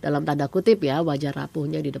dalam tanda kutip ya wajah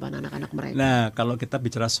rapuhnya di depan anak-anak mereka? Nah, kalau kita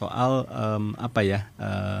bicara soal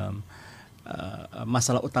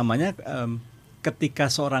masalah utamanya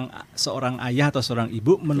ketika seorang ayah atau seorang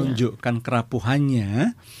ibu menunjukkan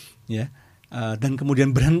kerapuhannya ya, dan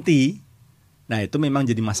kemudian berhenti, nah itu memang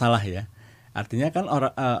jadi masalah ya. Artinya kan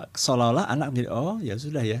seolah-olah anak menjadi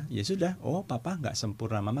ya sudah, oh papa nggak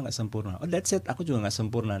sempurna, mama nggak sempurna, oh that's it, aku juga nggak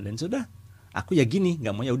sempurna, dan sudah aku ya gini,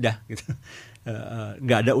 nggak mau ya udah gitu.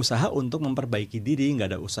 Nggak ada usaha untuk memperbaiki diri,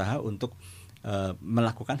 nggak ada usaha untuk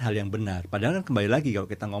melakukan hal yang benar. Padahal kan kembali lagi kalau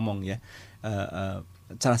kita ngomong ya,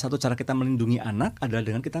 salah satu cara kita melindungi anak adalah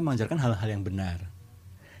dengan kita mengajarkan hal-hal yang benar.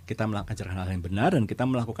 Kita mengajarkan hal-hal yang benar dan kita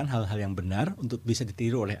melakukan hal-hal yang benar untuk bisa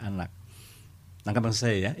ditiru oleh anak. Nangkap maksud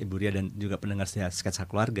saya ya, Ibu Ria dan juga pendengar Sketsa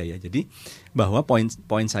Keluarga ya. Jadi bahwa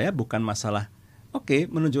poin saya bukan masalah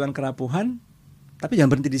menunjukkan kerapuhan Tapi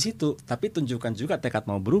jangan berhenti di situ, tapi tunjukkan juga tekad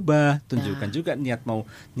mau berubah, tunjukkan juga niat mau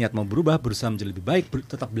berubah, berusaha menjadi lebih baik,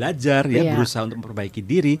 tetap belajar ya, berusaha untuk memperbaiki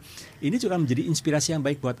diri. Ini juga menjadi inspirasi yang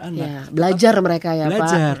baik buat anak. Belajar mereka ya,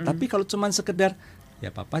 belajar. Pak. Tapi kalau cuma sekedar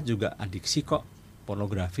ya papa juga adiksi kok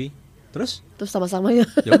pornografi, terus sama-sama ya.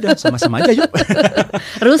 Ya udah sama-sama aja yuk.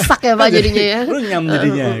 Rusak ya Pak jadinya ya. Runyam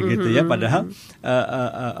jadinya gitu ya.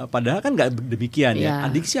 Padahal kan nggak demikian ya. Ya.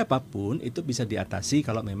 Adiksi apapun itu bisa diatasi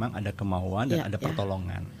kalau memang ada kemauan dan ada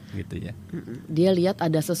pertolongan gitu ya. Dia lihat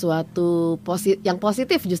ada sesuatu yang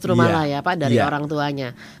positif justru malah ya Pak dari orang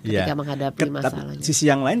tuanya ketika menghadapi masalahnya.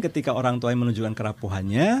 Sisi yang lain ketika orang tua menunjukkan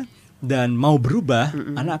kerapuhannya dan mau berubah,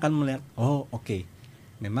 anak akan melihat oke.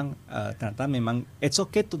 Memang ternyata memang it's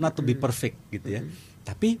okay to not to be perfect gitu ya.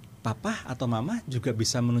 Tapi papa atau mama juga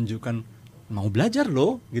bisa menunjukkan mau belajar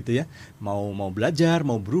loh gitu ya. Mau belajar,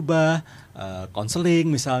 mau berubah, konseling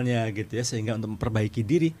misalnya gitu ya, sehingga untuk memperbaiki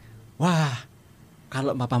diri. Wah,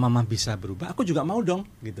 kalau papa mama bisa berubah, aku juga mau dong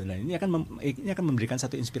gitu. Nah, ini akan memberikan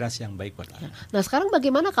satu inspirasi yang baik buat anak. Nah, sekarang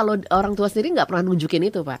bagaimana kalau orang tua sendiri nggak pernah nunjukin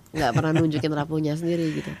itu, Pak? Nggak pernah nunjukin rapuhnya sendiri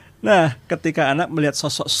gitu. Nah, ketika anak melihat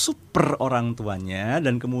sosok super orang tuanya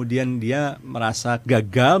dan kemudian dia merasa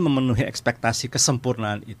gagal memenuhi ekspektasi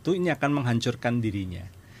kesempurnaan itu, ini akan menghancurkan dirinya.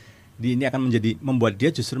 Ini akan membuat dia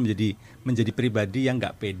justru menjadi pribadi yang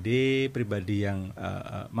nggak pede, pribadi yang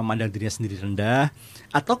memandang dirinya sendiri rendah,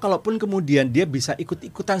 atau kalaupun kemudian dia bisa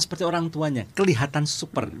ikut-ikutan seperti orang tuanya, kelihatan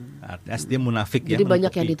super, alias dia munafik. Jadi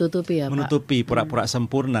banyak yang ditutupi ya, Pak. Menutupi, pura-pura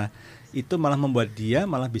sempurna, itu malah membuat dia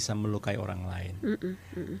malah bisa melukai orang lain.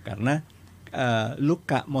 Karena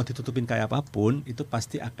luka mau ditutupin kayak apapun itu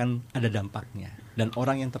pasti akan ada dampaknya. Dan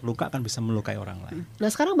orang yang terluka akan bisa melukai orang lain.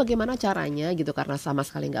 Nah sekarang bagaimana caranya gitu, karena sama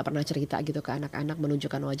sekali nggak pernah cerita gitu ke anak-anak,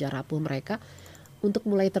 menunjukkan wajah rapuh mereka, untuk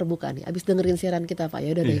mulai terbuka nih. Abis dengerin siaran kita Pak,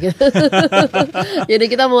 ya udah deh. Jadi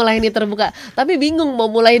kita mulai nih terbuka. Tapi bingung mau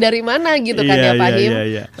mulai dari mana gitu kan ya Pak Him.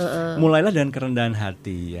 Mulailah dengan kerendahan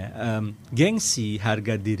hati ya. Gengsi,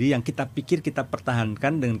 harga diri yang kita pikir kita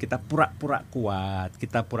pertahankan dengan kita pura-pura kuat,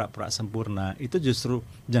 kita pura-pura sempurna, itu justru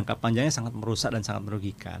jangka panjangnya sangat merusak dan sangat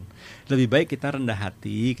merugikan. Lebih baik kita rendah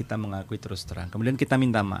hati, kita mengakui terus terang. Kemudian kita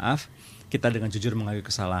minta maaf, kita dengan jujur mengakui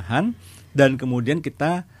kesalahan, dan kemudian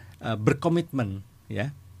kita berkomitmen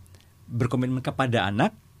ya, berkomitmen kepada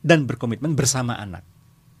anak dan berkomitmen bersama anak.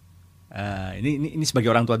 Ini sebagai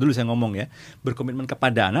orang tua dulu saya ngomong ya, berkomitmen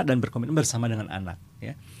kepada anak dan berkomitmen bersama dengan anak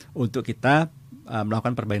ya, untuk kita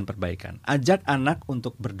melakukan perbaikan-perbaikan. Ajak anak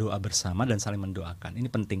untuk berdoa bersama dan saling mendoakan. Ini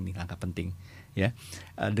penting nih, angka penting ya.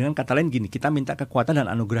 Dengan kata lain gini, kita minta kekuatan dan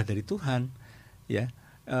anugerah dari Tuhan ya.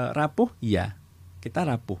 Rapuh ya, kita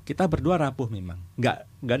rapuh, kita berdua rapuh memang, nggak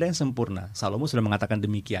ada yang sempurna. Salomo sudah mengatakan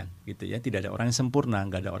demikian, gitu ya. Tidak ada orang yang sempurna,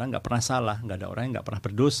 nggak ada orang nggak pernah salah, nggak ada orang yang nggak pernah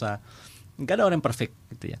berdosa, nggak ada orang yang perfect,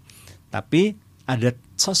 gitu ya. Tapi ada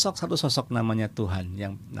satu sosok namanya Tuhan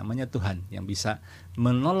yang bisa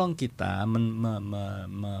menolong kita,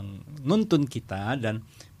 menuntun kita, dan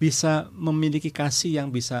bisa memiliki kasih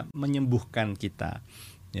yang bisa menyembuhkan kita,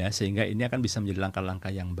 ya. Sehingga ini akan bisa menjadi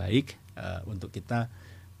langkah-langkah yang baik untuk kita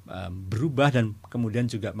berubah, dan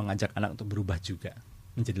kemudian juga mengajak anak untuk berubah juga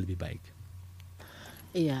menjadi lebih baik.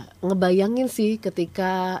 Iya, ngebayangin sih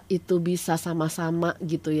ketika itu bisa sama-sama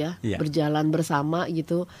gitu ya, berjalan bersama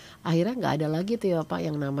gitu, akhirnya nggak ada lagi tuh ya Pak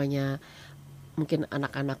yang namanya mungkin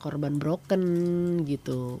anak-anak korban broken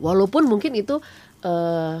gitu. Walaupun mungkin itu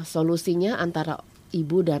solusinya antara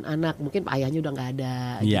ibu dan anak, mungkin ayahnya udah nggak ada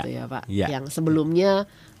gitu ya Pak, yang sebelumnya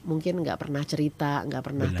mungkin nggak pernah cerita, nggak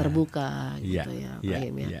pernah terbuka gitu ya Pak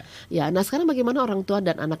Him ya. Ya, nah sekarang bagaimana orang tua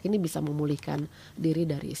dan anak ini bisa memulihkan diri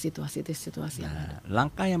dari situasi-situasi yang ada?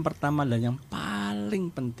 Langkah yang pertama dan yang paling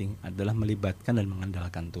penting adalah melibatkan dan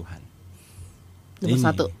mengandalkan Tuhan.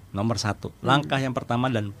 Nomor satu. Langkah yang pertama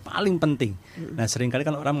dan paling penting. Nah seringkali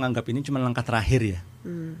kan orang menganggap ini cuma langkah terakhir ya.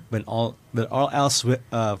 When all else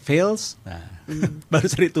fails, baru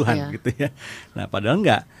cari Tuhan gitu ya. Nah padahal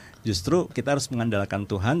enggak. Justru kita harus mengandalkan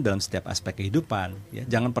Tuhan dalam setiap aspek kehidupan ya.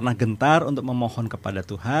 Jangan pernah gentar untuk memohon kepada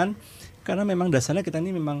Tuhan, karena memang dasarnya kita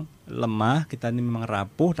ini memang lemah, kita ini memang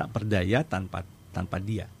rapuh, tak berdaya tanpa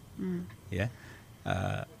Dia ya.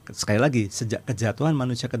 Sekali lagi, sejak kejatuhan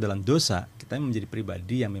manusia ke dalam dosa, kita menjadi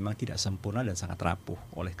pribadi yang memang tidak sempurna dan sangat rapuh.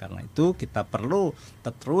 Oleh karena itu kita perlu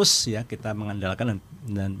terus ya, kita mengandalkan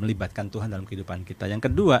dan melibatkan Tuhan dalam kehidupan kita.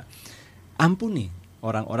 Yang kedua, ampuni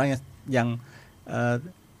orang-orang yang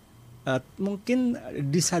mungkin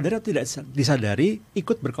disadari atau tidak disadari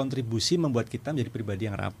ikut berkontribusi membuat kita menjadi pribadi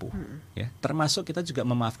yang rapuh ya. Termasuk kita juga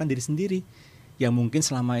memaafkan diri sendiri yang mungkin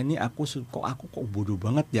selama ini aku bodoh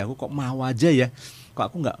banget ya, aku kok mau aja ya, kok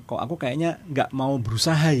aku kayaknya nggak mau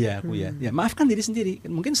berusaha ya aku ya. Ya maafkan diri sendiri.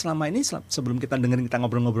 Mungkin selama ini sebelum kita dengerin kita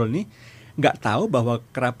ngobrol-ngobrol ini nggak tahu bahwa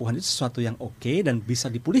kerapuhan itu sesuatu yang oke dan bisa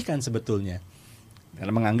dipulihkan sebetulnya.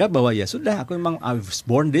 Karena menganggap bahwa ya sudah, aku memang I was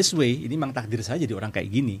born this way, ini memang takdir saya jadi orang kayak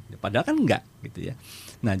gini. Padahal kan enggak gitu ya.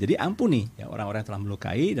 Nah jadi ampuni ya orang-orang yang telah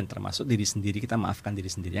melukai dan termasuk diri sendiri, kita maafkan diri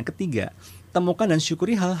sendiri. Yang ketiga, temukan dan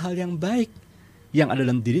syukuri hal-hal yang baik yang ada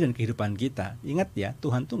dalam diri dan kehidupan kita. Ingat ya,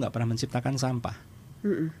 Tuhan tuh nggak pernah menciptakan sampah.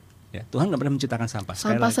 Ya, Tuhan nggak pernah menciptakan sampah.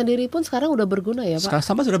 Sampah sendiri pun sekarang udah berguna ya Pak?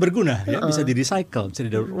 Sampah sudah berguna, ya, bisa di recycle, bisa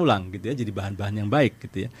didaur ulang gitu ya, jadi bahan-bahan yang baik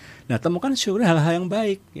gitu ya. Nah, temukan syukuri hal-hal yang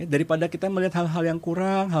baik ya, daripada kita melihat hal-hal yang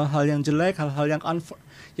kurang, hal-hal yang jelek, hal-hal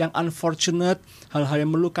yang unfortunate, hal-hal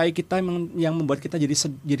yang melukai kita, yang membuat kita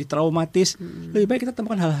jadi traumatis. Lebih baik kita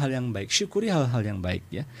temukan hal-hal yang baik, syukuri hal-hal yang baik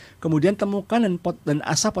ya. Kemudian temukan dan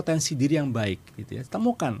asah potensi diri yang baik gitu ya.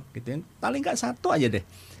 Temukan gitu ya. Paling nggak satu aja deh.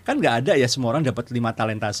 Kan nggak ada ya semua orang dapat 5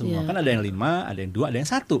 talenta semua. Kan ada yang 5, ada yang 2, ada yang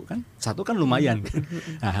 1 kan. 1 kan lumayan kan.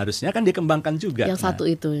 Nah, harusnya kan dikembangkan juga. Yang satu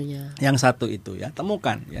itunya. Yang satu itu ya,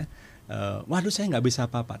 temukan ya. Waduh saya nggak bisa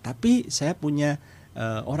apa-apa, tapi saya punya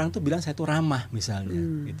orang tuh bilang saya tuh ramah misalnya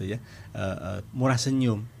gitu ya. Murah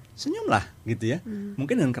senyumlah gitu ya.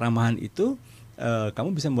 Mungkin dengan keramahan itu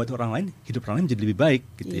kamu bisa membuat hidup orang lain menjadi lebih baik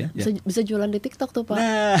gitu ya. Bisa jualan di TikTok tuh Pak.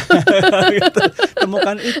 Nah, gitu.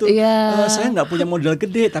 Temukan itu. Saya nggak punya modal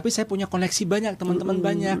gede, tapi saya punya koneksi banyak, teman-teman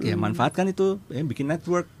banyak. Ya manfaatkan itu, ya, bikin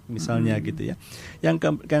network misalnya gitu ya.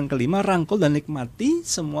 Yang kelima, rangkul dan nikmati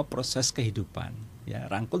semua proses kehidupan. Ya,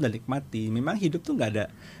 rangkul dan nikmati. Memang hidup tuh nggak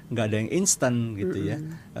ada yang instan gitu ya.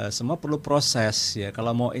 Semua perlu proses ya.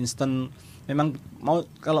 Kalau mau instan, memang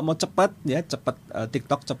kalau mau cepat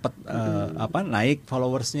TikTok cepat naik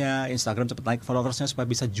followersnya, Instagram cepat naik followersnya supaya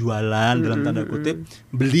bisa jualan dalam tanda kutip,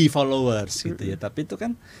 beli followers gitu ya. Tapi itu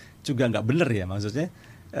kan juga nggak benar ya, maksudnya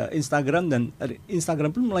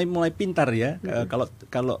Instagram pun mulai pintar ya.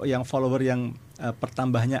 Kalau yang follower yang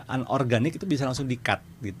pertambahannya anorganik itu bisa langsung di-cut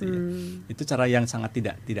gitu ya. Itu cara yang sangat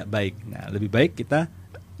tidak baik. Nah, lebih baik kita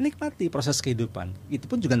nikmati proses kehidupan. Itu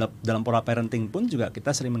pun juga dalam pola parenting pun juga kita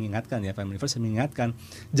sering mengingatkan ya, Family First mengingatkan,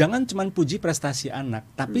 jangan cuma puji prestasi anak,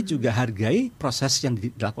 tapi juga hargai proses yang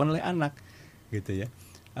dilakukan oleh anak, gitu ya.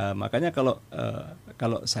 Makanya kalau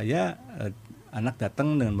saya anak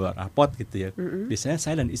datang dengan bawa rapot gitu ya, biasanya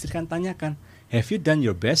saya dan istri kan tanyakan, have you done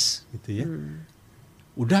your best, gitu ya.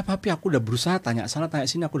 Udah papi, aku udah berusaha, tanya sana tanya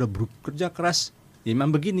sini, aku udah bekerja keras, ya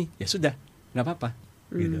memang begini, ya sudah, nggak apa-apa,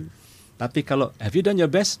 gitu. Tapi kalau have you done your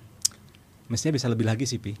best, mestinya bisa lebih lagi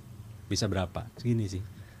sih Pi. Bisa berapa? Segini sih.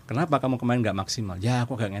 Kenapa kamu kemarin nggak maksimal? Ya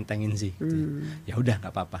aku gak ngentengin sih. Gitu. Ya udah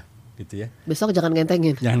nggak apa-apa, gitu ya. Besok jangan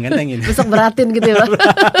ngentengin. Besok beratin gitu ya Pak.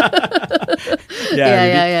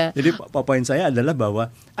 Jadi poin saya adalah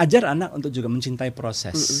bahwa ajar anak untuk juga mencintai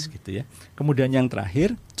proses, gitu ya. Kemudian yang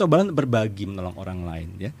terakhir, coba berbagi, menolong orang lain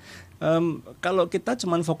ya. Kalau kita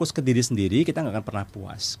cuma fokus ke diri sendiri, kita nggak akan pernah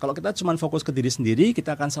puas. Kalau kita cuma fokus ke diri sendiri,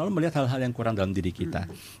 kita akan selalu melihat hal-hal yang kurang dalam diri kita.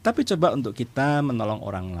 Tapi coba untuk kita menolong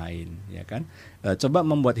orang lain, ya kan? Coba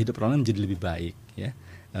membuat hidup orang lain menjadi lebih baik, ya.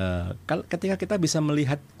 Ketika kita bisa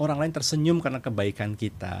melihat orang lain tersenyum karena kebaikan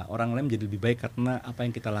kita, orang lain menjadi lebih baik karena apa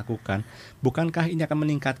yang kita lakukan, bukankah ini akan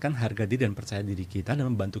meningkatkan harga diri dan percaya diri kita dan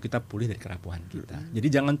membantu kita pulih dari kerapuhan kita. Jadi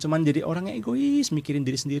jangan cuma jadi orang yang egois, mikirin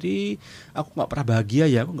diri sendiri, aku nggak pernah bahagia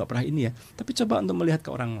ya, aku nggak pernah ini ya. Tapi coba untuk melihat ke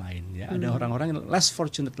orang lain ya, ada orang-orang yang less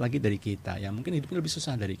fortunate lagi dari kita, yang mungkin hidupnya lebih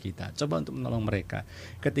susah dari kita. Coba untuk menolong mereka.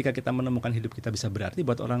 Ketika kita menemukan hidup kita bisa berarti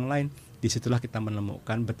buat orang lain, disitulah kita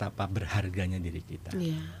menemukan betapa berharganya diri kita.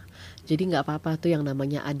 Jadi nggak apa-apa tuh yang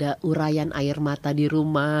namanya ada uraian air mata di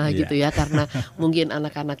rumah gitu ya, karena mungkin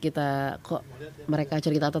anak-anak kita kok mereka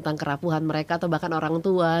cerita tentang kerapuhan mereka atau bahkan orang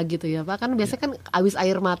tua gitu ya Pak. Kan biasanya kan abis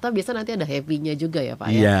air mata biasa nanti ada happy-nya juga ya Pak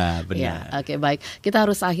ya. Iya benar. Ya, oke, baik. Kita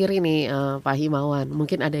harus akhiri nih Pak Himawan.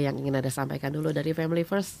 Mungkin ada yang ingin ada sampaikan dulu dari Family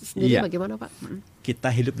First sendiri, bagaimana Pak?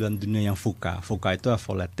 Kita hidup dalam dunia yang VUCA. VUCA itu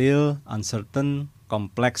volatile, uncertain,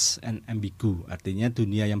 kompleks and ambigu, artinya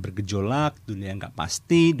dunia yang bergejolak, dunia yang nggak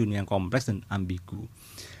pasti, dunia yang kompleks dan ambigu.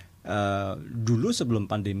 Dulu sebelum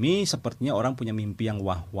pandemi sepertinya orang punya mimpi yang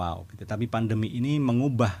wow gitu. Tapi pandemi ini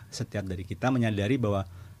mengubah setiap dari kita menyadari bahwa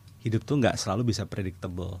hidup tuh nggak selalu bisa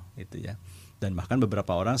predictable gitu ya. Dan bahkan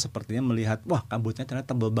beberapa orang sepertinya melihat, wah kabutnya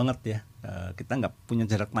ternyata tebal banget ya, kita nggak punya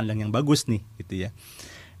jarak pandang yang bagus nih gitu ya.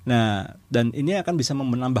 Nah, dan ini akan bisa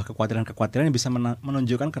menambah kekhawatiran-kekhawatiran yang bisa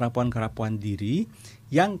menunjukkan kerapuhan-kerapuhan diri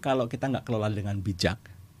yang kalau kita nggak kelola dengan bijak,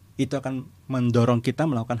 itu akan mendorong kita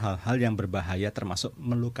melakukan hal-hal yang berbahaya, termasuk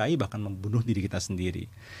melukai bahkan membunuh diri kita sendiri.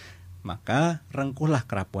 Maka rengkuhlah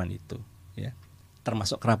kerapuhan itu, ya.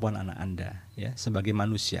 termasuk kerapuhan anak Anda ya sebagai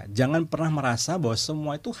manusia. Jangan pernah merasa bahwa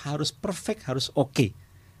semua itu harus perfect, harus oke.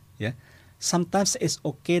 Ya. Sometimes it's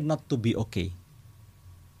okay not to be okay.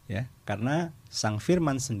 Ya, karena Sang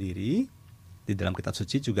Firman sendiri di dalam kitab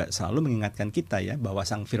suci juga selalu mengingatkan kita ya bahwa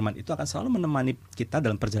Sang Firman itu akan selalu menemani kita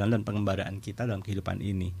dalam perjalanan dan pengembaraan kita dalam kehidupan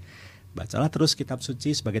ini. Bacalah terus kitab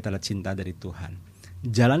suci sebagai tanda cinta dari Tuhan.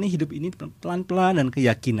 Jalani hidup ini pelan-pelan dan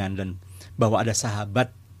keyakinan dan bahwa ada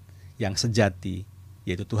sahabat yang sejati,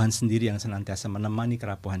 yaitu Tuhan sendiri yang senantiasa menemani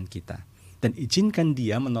kerapuhan kita. Dan izinkan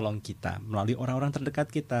Dia menolong kita melalui orang-orang terdekat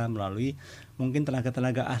kita, melalui mungkin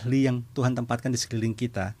tenaga-tenaga ahli yang Tuhan tempatkan di sekeliling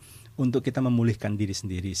kita, untuk kita memulihkan diri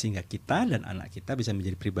sendiri sehingga kita dan anak kita bisa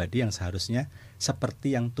menjadi pribadi yang seharusnya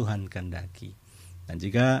seperti yang Tuhan kehendaki. Dan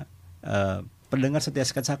jika pendengar setia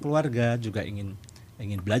Sketsa Keluarga juga ingin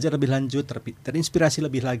belajar lebih lanjut, terinspirasi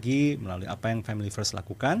lebih lagi melalui apa yang Family First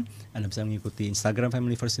lakukan, Anda bisa mengikuti Instagram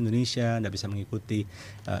Family First Indonesia, Anda bisa mengikuti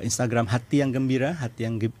Instagram Hati Yang Gembira, Hati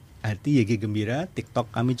YG Gembira, TikTok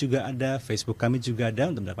kami juga ada, Facebook kami juga ada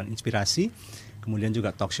untuk mendapatkan inspirasi. Kemudian juga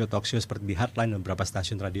talk show seperti di Heartline dan beberapa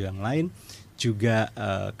stasiun radio yang lain. Juga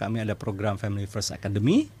kami ada program Family First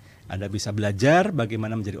Academy. Anda bisa belajar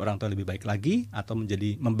bagaimana menjadi orang tua lebih baik lagi atau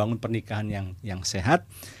membangun pernikahan yang sehat.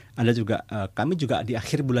 Anda juga kami juga di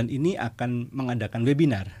akhir bulan ini akan mengadakan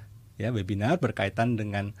webinar berkaitan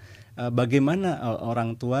dengan bagaimana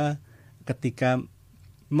orang tua ketika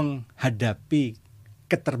menghadapi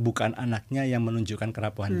keterbukaan anaknya yang menunjukkan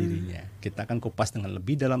kerapuhan dirinya. Kita akan kupas dengan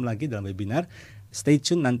lebih dalam lagi dalam webinar. Stay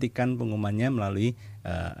tune, nantikan pengumumannya melalui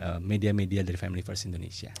media-media dari Family First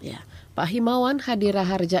Indonesia. Ya, Pak Himawan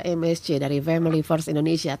Hadirahardja M.Sc dari Family First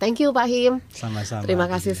Indonesia. Thank you Pak Him. Sama-sama.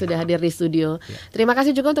 Terima kasih sudah hadir di studio. Ya. Terima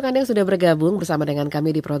kasih juga untuk Anda yang sudah bergabung bersama dengan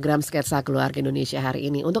kami di program Sketsa Keluarga Indonesia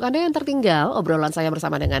hari ini. Untuk Anda yang tertinggal obrolan saya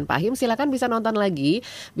bersama dengan Pak Him, silakan bisa nonton lagi,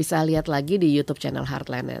 bisa lihat lagi di YouTube channel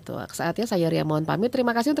Heartline Network. Saatnya saya Ria mohon pamit.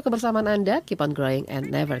 Terima kasih untuk kebersamaan Anda. Keep on growing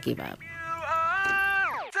and never give up.